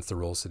 and it's against the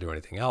rules to do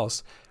anything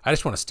else. I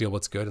just want to steal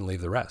what's good and leave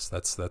the rest.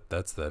 That's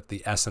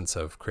the essence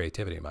of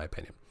creativity, in my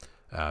opinion.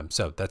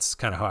 So that's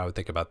kind of how I would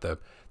think about the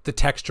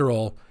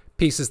textural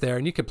pieces there.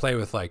 And you could play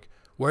with like,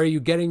 where are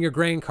you getting your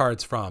grain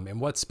cards from? In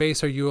what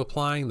space are you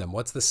applying them?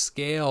 What's the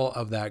scale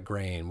of that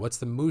grain? What's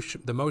the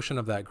motion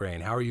of that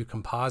grain? How are you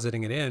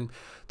compositing it in?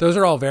 Those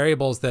are all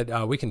variables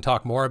that we can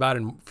talk more about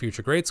in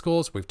future grade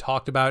schools. We've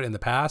talked about in the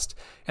past,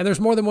 and there's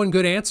more than one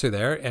good answer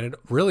there. And it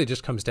really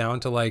just comes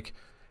down to like,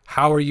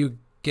 how are you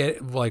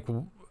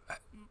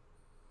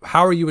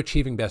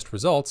achieving best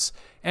results?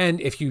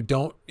 And if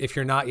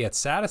you're not yet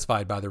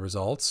satisfied by the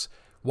results,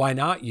 why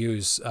not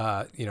use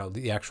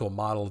the actual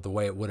model of the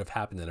way it would have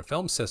happened in a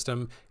film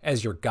system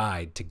as your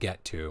guide to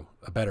get to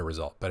a better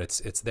result? But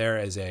it's there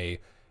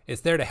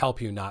to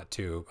help you, not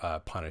to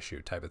punish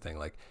you, type of thing.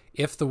 Like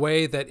if the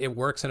way that it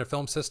works in a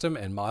film system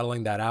and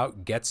modeling that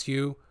out gets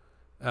you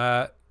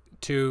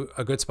to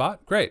a good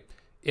spot, great.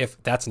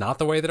 If that's not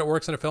the way that it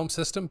works in a film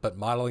system, but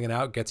modeling it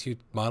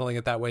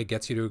that way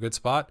gets you to a good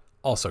spot,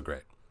 also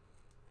great.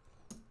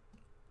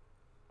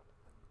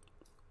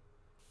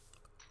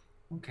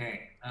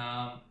 Okay.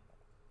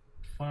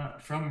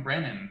 From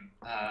Brennan,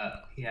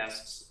 he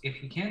asks,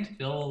 if we can't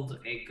build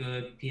a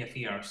good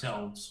PFE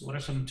ourselves, what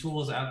are some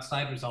tools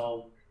outside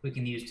Resolve we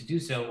can use to do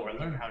so, or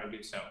learn how to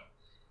do so?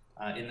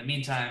 In the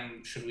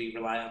meantime, should we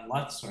rely on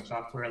LUTs or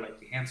software like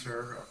the Answer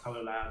or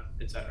Color Lab,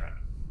 etc.?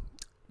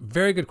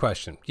 Very good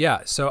question.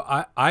 Yeah, so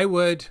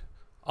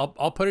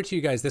I'll put it to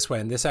you guys this way,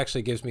 and this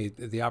actually gives me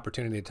the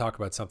opportunity to talk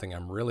about something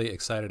I'm really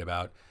excited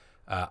about.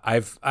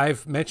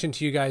 I've mentioned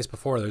to you guys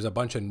before, there's a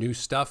bunch of new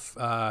stuff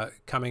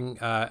coming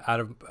out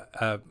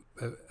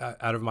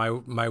of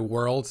my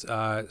world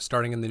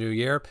starting in the new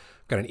year.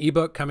 I've got an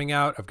ebook coming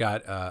out. I've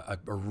got a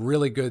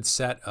really good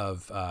set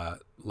of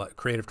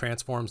creative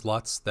transforms,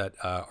 LUTs, that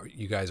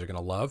you guys are going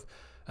to love.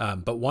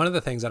 But one of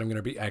the things that I'm going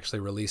to be actually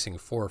releasing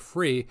for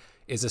free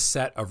is a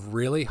set of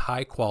really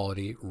high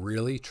quality,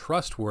 really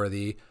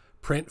trustworthy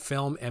print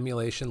film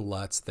emulation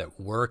LUTs that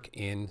work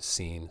in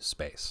scene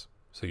space.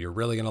 So you're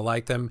really going to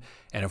like them.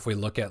 And if we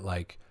look at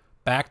like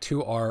back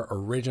to our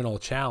original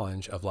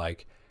challenge of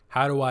like,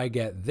 how do I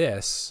get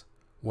this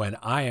when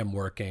I am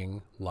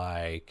working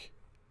like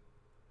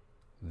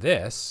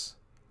this?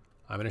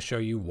 I'm going to show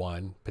you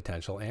one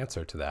potential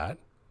answer to that.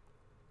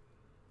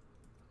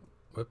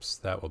 Whoops,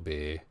 that will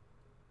be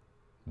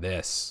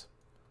this.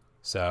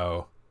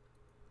 So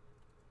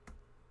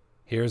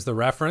Here's the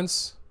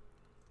reference,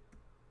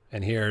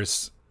 and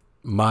here's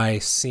my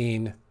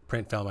scene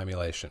print film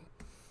emulation.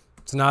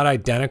 It's not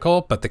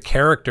identical, but the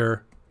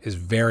character is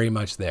very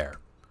much there.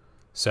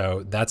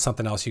 So that's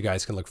something else you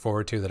guys can look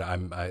forward to,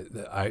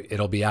 that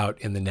it'll be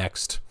out in the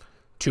next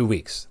 2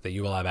 weeks that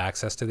you will have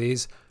access to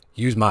these.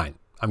 Use mine.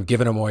 I'm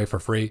giving them away for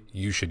free.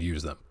 You should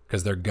use them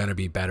because they're going to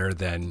be better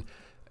than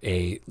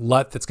a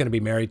LUT that's going to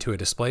be married to a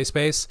display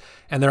space.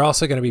 And they're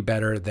also going to be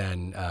better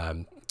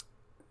than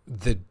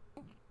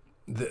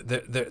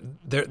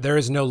there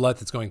is no LUT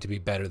that's going to be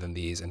better than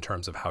these in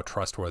terms of how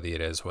trustworthy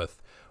it is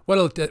with what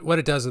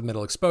it does with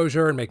middle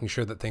exposure and making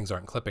sure that things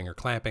aren't clipping or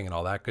clamping and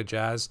all that good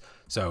jazz.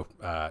 So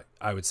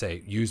I would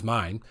say use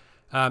mine.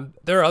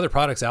 There are other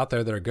products out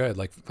there that are good.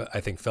 Like I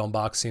think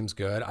Filmbox seems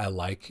good. I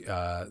like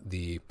from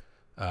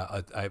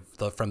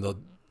the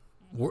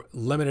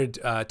limited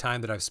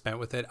time that I've spent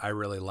with it, I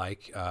really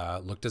like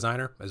Look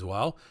Designer as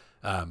well.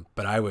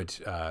 But I would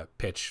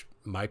pitch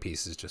my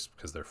pieces just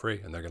because they're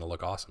free and they're going to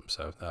look awesome.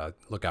 So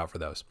look out for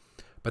those.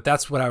 But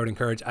that's what I would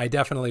encourage. I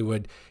definitely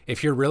would,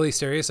 if you're really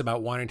serious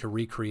about wanting to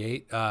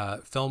recreate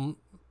film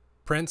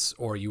prints,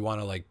 or you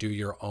want to like do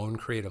your own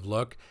creative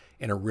look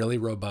in a really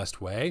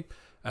robust way,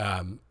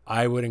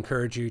 I would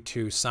encourage you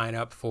to sign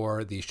up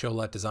for the Show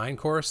LUT design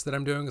course that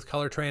I'm doing with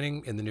color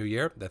training in the new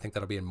year. I think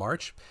that'll be in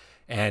March.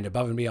 And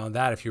above and beyond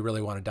that, if you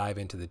really want to dive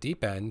into the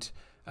deep end,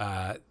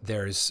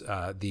 there's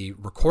the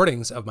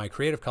recordings of my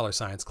creative color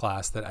science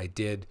class that I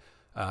did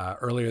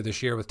earlier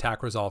this year with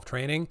TAC Resolve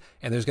training,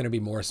 and there's going to be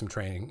more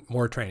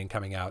training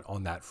coming out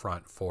on that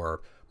front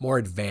for more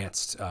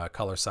advanced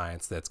color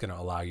science that's going to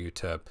allow you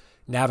to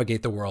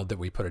navigate the world that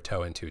we put a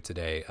toe into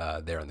today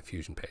there on the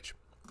Fusion page.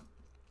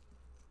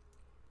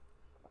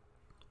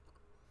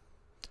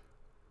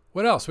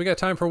 What else? We got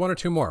time for one or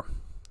two more.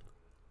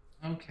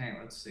 Okay,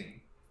 let's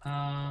see.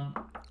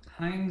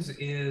 Heinz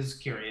is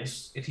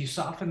curious, if you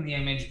soften the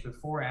image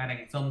before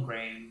adding film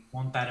grain,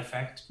 won't that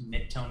affect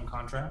mid-tone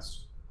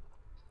contrast?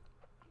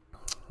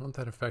 Won't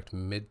that affect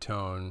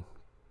mid-tone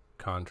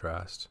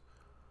contrast?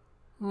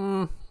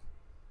 I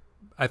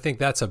think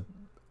that's a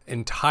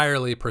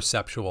entirely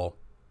perceptual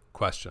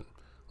question.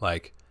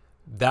 Like,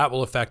 that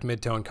will affect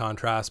mid-tone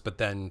contrast, but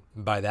then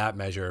by that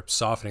measure,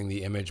 softening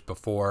the image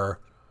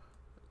before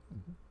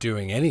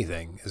doing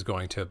anything is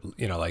going to,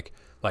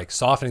 like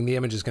softening the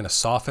image is going to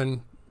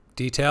soften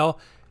detail.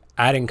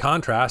 Adding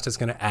contrast is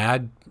going to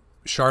add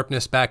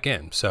sharpness back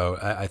in. So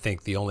I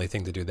think the only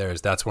thing to do there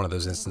is that's one of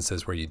those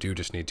instances where you do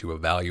just need to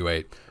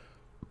evaluate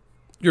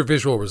your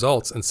visual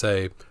results and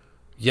say,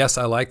 yes,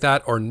 I like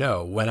that, or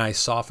no, when I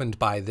softened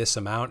by this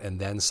amount and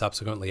then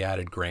subsequently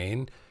added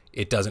grain,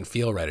 it doesn't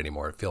feel right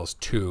anymore. It feels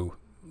too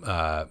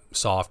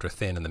soft or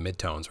thin in the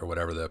midtones or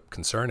whatever the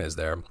concern is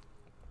there.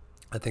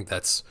 I think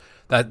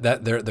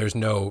there's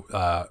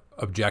no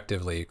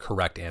objectively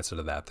correct answer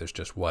to that. There's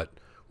just what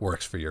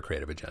works for your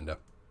creative agenda.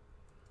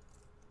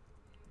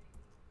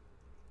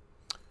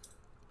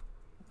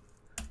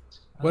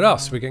 What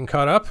else? We getting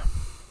caught up?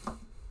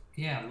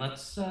 Yeah,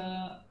 let's,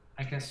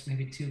 I guess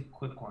maybe two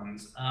quick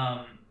ones.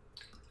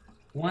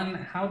 One,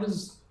 how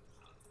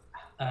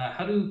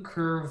do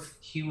curve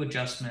hue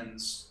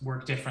adjustments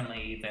work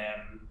differently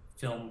than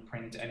film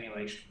print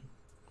emulation?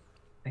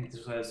 I think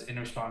this was in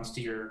response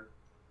to your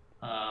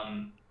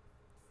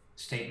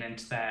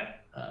statement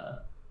that,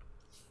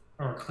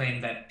 or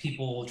claim that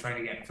people try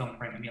to get film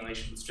print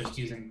emulations just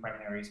using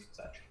primaries and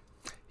such.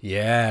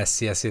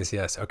 Yes.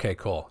 Okay,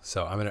 cool.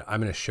 So I'm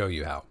gonna show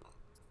you how.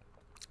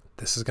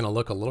 This is gonna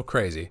look a little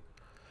crazy,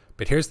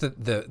 but here's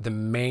the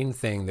main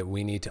thing that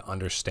we need to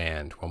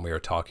understand when we are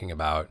talking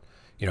about,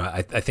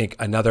 I think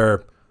I'm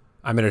gonna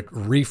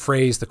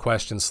rephrase the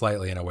question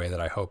slightly in a way that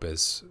I hope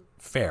is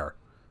fair.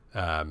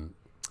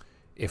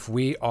 If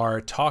we are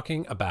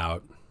talking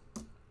about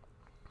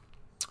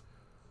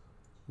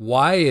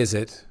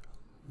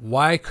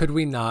why could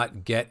we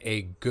not get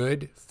a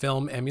good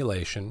film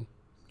emulation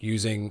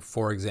using,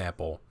 for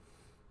example,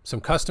 some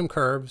custom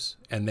curves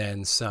and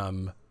then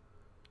some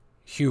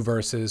hue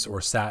verses or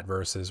sat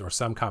verses or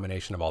some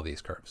combination of all these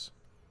curves?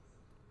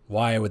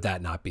 Why would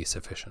that not be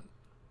sufficient?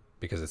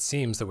 Because it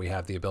seems that we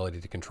have the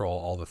ability to control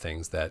all the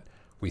things that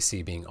we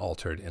see being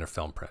altered in a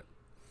film print.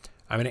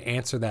 I'm going to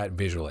answer that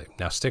visually.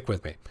 Now stick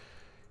with me.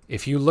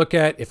 If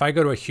I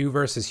go to a hue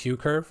versus hue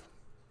curve,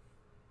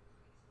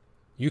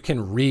 you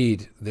can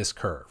read this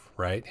curve,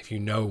 right? If you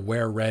know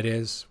where red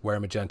is, where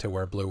magenta,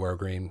 where blue, where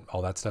green,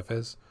 all that stuff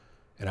is,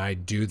 and I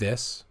do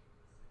this,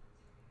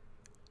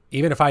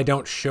 even if I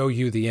don't show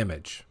you the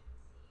image,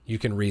 you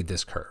can read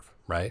this curve,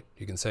 right?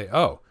 You can say,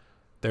 oh,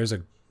 there's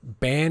a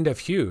band of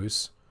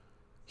hues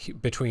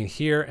between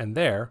here and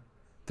there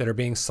that are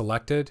being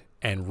selected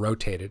and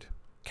rotated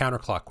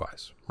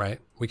counterclockwise, right?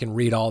 We can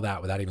read all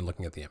that without even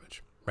looking at the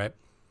image, right?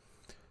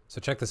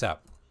 So check this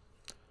out.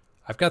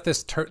 I've got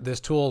this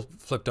tool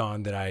flipped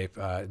on that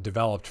I've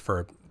developed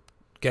for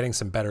getting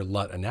some better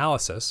LUT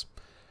analysis.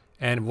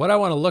 And what I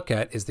want to look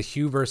at is the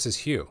hue versus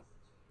hue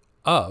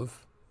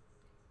of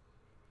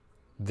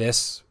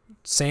this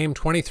same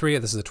 23,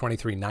 this is a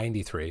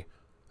 2393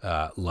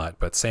 LUT,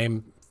 but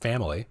same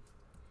family.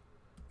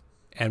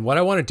 And what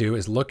I want to do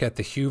is look at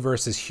the hue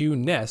versus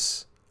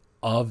hue-ness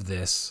of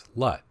this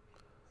LUT.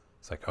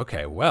 It's like,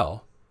 okay,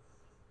 well,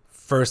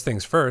 first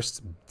things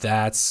first,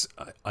 that's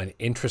an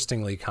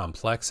interestingly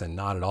complex and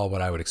not at all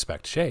what I would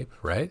expect shape,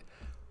 right?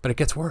 But it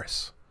gets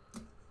worse.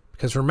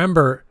 Because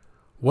remember,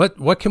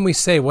 what can we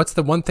say? What's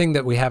the one thing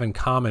that we have in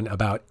common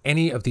about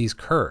any of these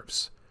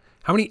curves?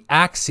 How many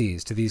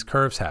axes do these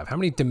curves have? How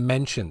many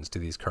dimensions do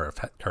these curves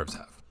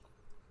have?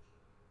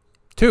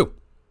 2.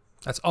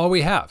 That's all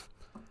we have.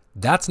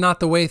 That's not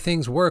the way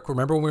things work.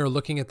 Remember when we were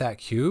looking at that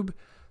cube?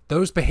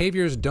 Those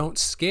behaviors don't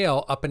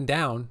scale up and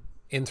down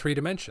in 3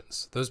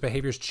 dimensions. Those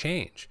behaviors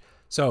change.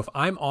 So if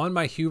I'm on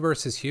my hue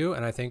versus hue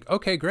and I think,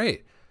 okay,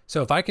 great.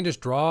 So if I can just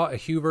draw a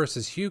hue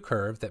versus hue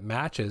curve that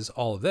matches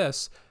all of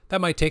this,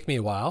 that might take me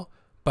a while.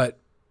 But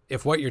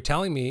if what you're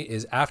telling me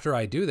is after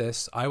I do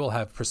this, I will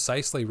have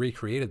precisely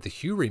recreated the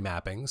hue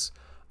remappings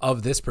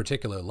of this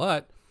particular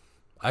LUT,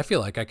 I feel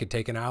like I could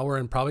take an hour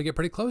and probably get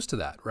pretty close to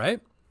that, right?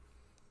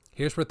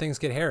 Here's where things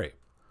get hairy.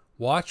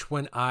 Watch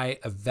when I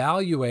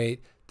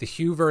evaluate the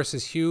hue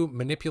versus hue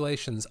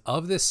manipulations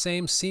of this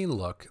same scene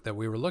look that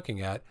we were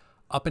looking at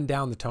up and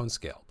down the tone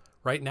scale.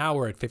 Right now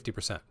we're at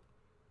 50%.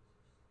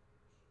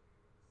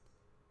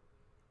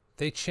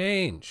 They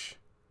change.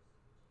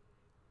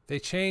 They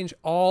change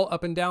all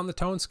up and down the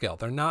tone scale.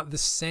 They're not the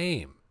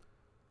same.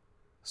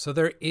 So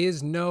there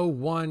is no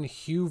one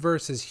hue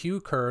versus hue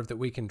curve that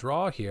we can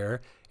draw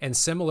here. And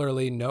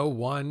similarly, no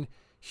one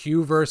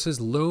hue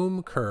versus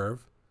lume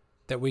curve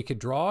that we could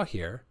draw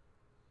here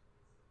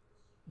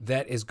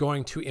that is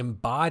going to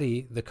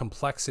embody the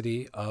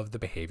complexity of the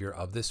behavior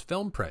of this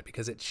film print,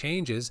 because it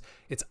changes.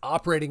 It's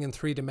operating in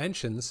 3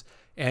 dimensions.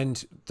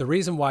 And the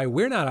reason why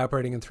we're not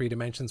operating in 3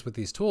 dimensions with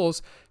these tools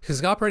is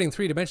because operating in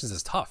 3 dimensions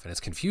is tough and it's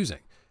confusing.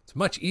 It's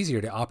much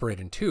easier to operate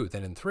in 2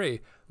 than in 3,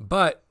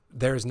 but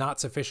there's not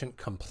sufficient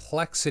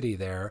complexity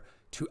there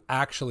to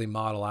actually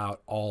model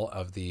out all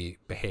of the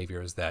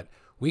behaviors that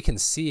we can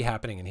see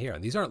happening in here.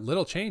 And these aren't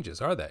little changes,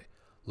 are they?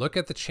 Look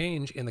at the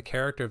change in the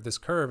character of this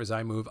curve as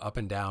I move up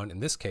and down, in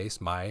this case,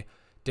 my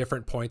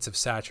different points of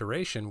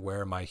saturation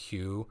where my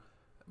hue,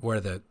 where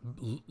the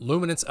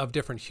luminance of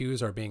different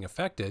hues are being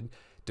affected.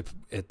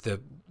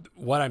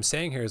 What I'm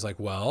saying here is like,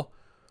 well,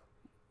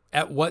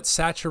 at what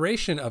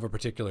saturation of a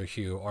particular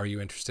hue are you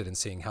interested in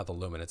seeing how the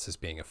luminance is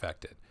being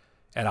affected?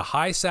 At a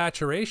high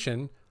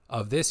saturation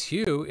of this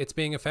hue, it's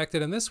being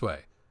affected in this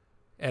way.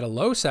 At a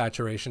low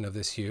saturation of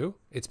this hue,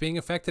 it's being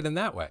affected in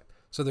that way.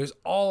 So there's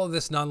all of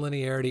this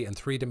nonlinearity and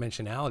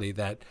 3-dimensionality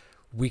that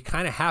we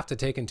kind of have to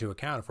take into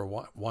account if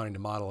we're wanting to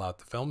model out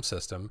the film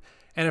system.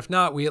 And if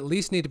not, we at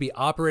least need to be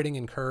operating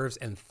in curves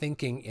and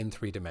thinking in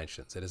 3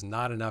 dimensions. It is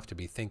not enough to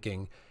be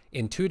thinking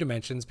in 2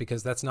 dimensions,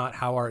 because that's not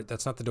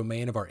the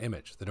domain of our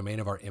image. The domain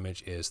of our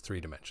image is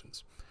 3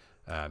 dimensions.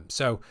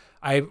 So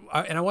I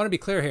want to be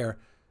clear here.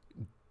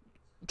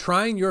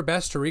 Trying your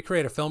best to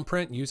recreate a film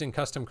print using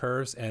custom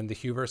curves and the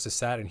hue versus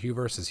sat and hue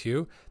versus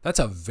hue, that's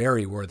a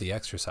very worthy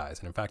exercise.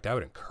 And in fact, I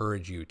would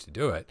encourage you to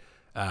do it.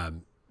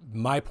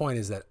 My point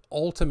is that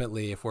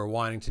ultimately, if we're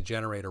wanting to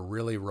generate a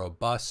really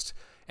robust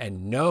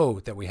and know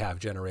that we have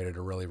generated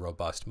a really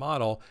robust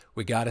model,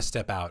 we got to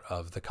step out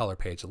of the color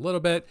page a little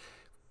bit,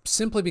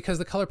 simply because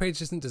the color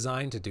page isn't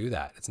designed to do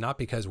that. It's not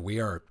because we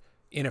are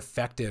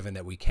ineffective and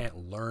that we can't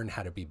learn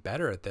how to be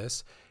better at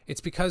this. It's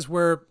because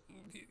we're,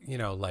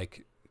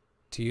 like,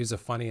 to use a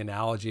funny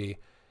analogy,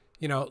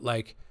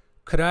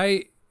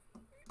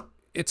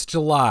 it's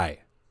July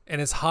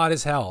and it's hot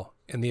as hell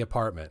in the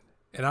apartment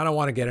and I don't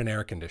want to get an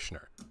air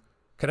conditioner.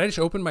 Could I just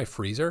open my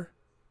freezer?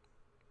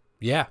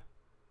 Yeah,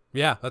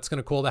 that's going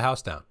to cool the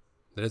house down.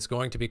 That it's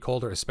going to be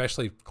colder,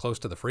 especially close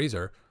to the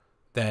freezer,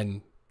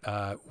 than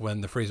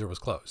when the freezer was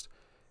closed.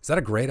 Is that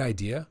a great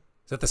idea?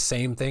 Is that the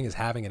same thing as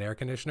having an air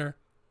conditioner?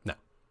 No,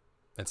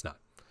 it's not.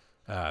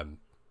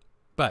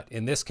 But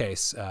in this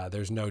case,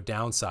 there's no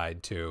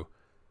downside to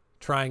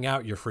trying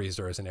out your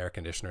freezer as an air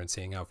conditioner and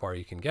seeing how far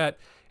you can get.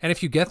 And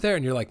if you get there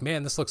and you're like,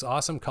 man, this looks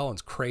awesome,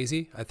 Cullen's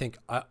crazy, I think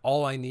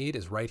all I need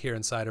is right here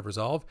inside of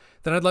Resolve,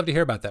 then I'd love to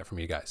hear about that from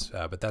you guys.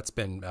 But that's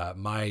been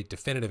my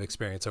definitive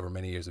experience over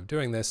many years of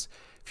doing this.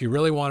 If you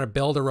really want to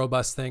build a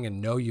robust thing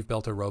and know you've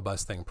built a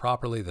robust thing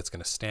properly that's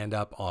going to stand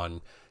up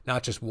on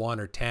not just 1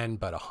 or 10,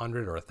 but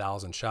 100 or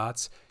 1,000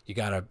 shots, you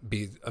got to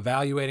be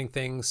evaluating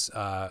things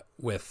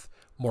with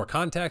more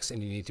context,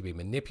 and you need to be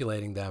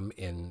manipulating them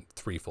in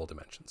 3 full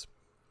dimensions.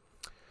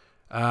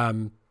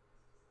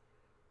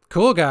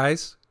 Cool,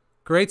 guys.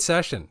 Great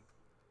session.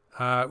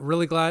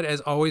 Really glad,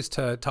 as always,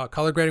 to talk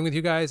color grading with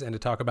you guys and to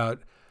talk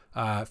about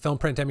film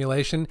print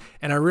emulation.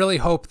 And I really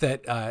hope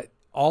that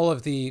all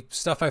of the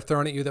stuff I've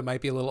thrown at you that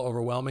might be a little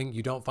overwhelming,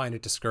 you don't find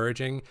it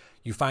discouraging.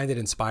 You find it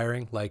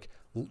inspiring. Like,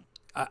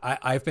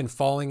 I've been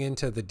falling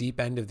into the deep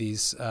end of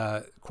these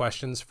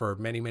questions for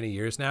many, many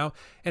years now.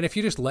 And if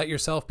you just let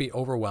yourself be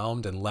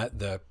overwhelmed and let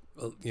the,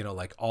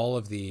 like all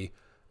of the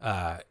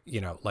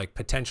you know, like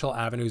potential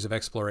avenues of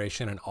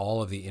exploration and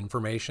all of the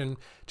information,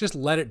 just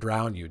let it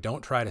drown you.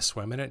 Don't try to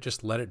swim in it.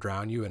 Just let it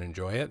drown you and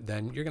enjoy it.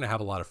 Then you're going to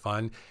have a lot of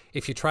fun.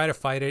 If you try to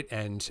fight it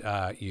and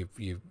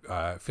you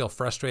feel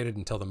frustrated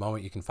until the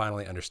moment you can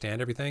finally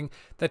understand everything,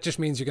 that just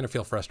means you're going to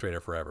feel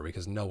frustrated forever,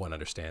 because no one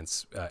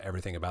understands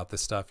everything about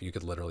this stuff. You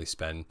could literally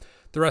spend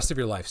the rest of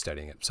your life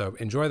studying it. So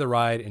enjoy the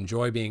ride,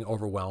 enjoy being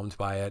overwhelmed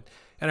by it.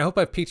 And I hope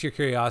I've piqued your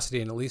curiosity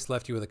and at least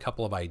left you with a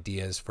couple of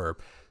ideas for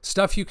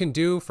stuff you can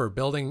do for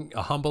building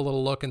a humble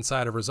little look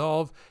inside of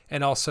Resolve,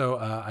 and also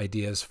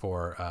ideas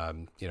for,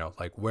 you know,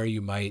 like where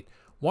you might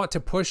want to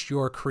push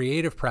your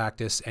creative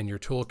practice and your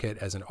toolkit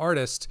as an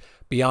artist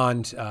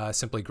beyond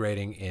simply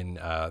grading in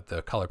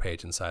the color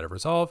page inside of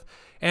Resolve,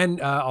 and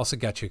also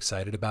get you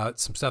excited about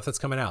some stuff that's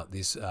coming out.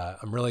 These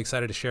I'm really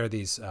excited to share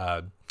these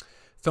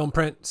film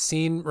print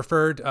scene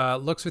referred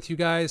looks with you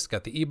guys.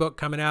 Got the ebook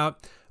coming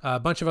out, a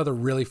bunch of other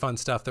really fun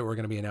stuff that we're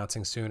going to be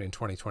announcing soon in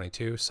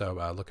 2022.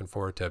 So looking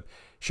forward to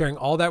sharing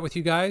all that with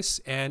you guys.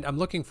 And I'm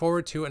looking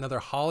forward to another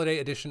holiday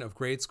edition of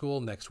Grade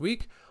School next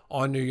week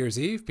on New Year's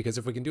Eve, because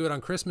if we can do it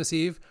on Christmas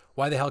Eve,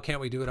 why the hell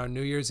can't we do it on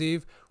New Year's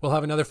Eve? We'll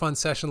have another fun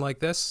session like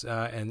this,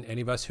 and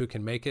any of us who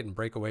can make it and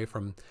break away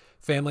from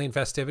family and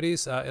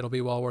festivities, it'll be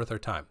well worth our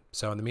time.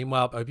 So in the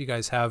meanwhile, I hope you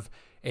guys have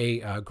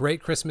a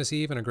great Christmas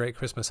Eve and a great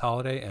Christmas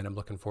holiday, and I'm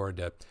looking forward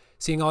to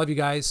seeing all of you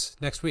guys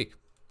next week.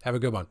 Have a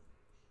good one.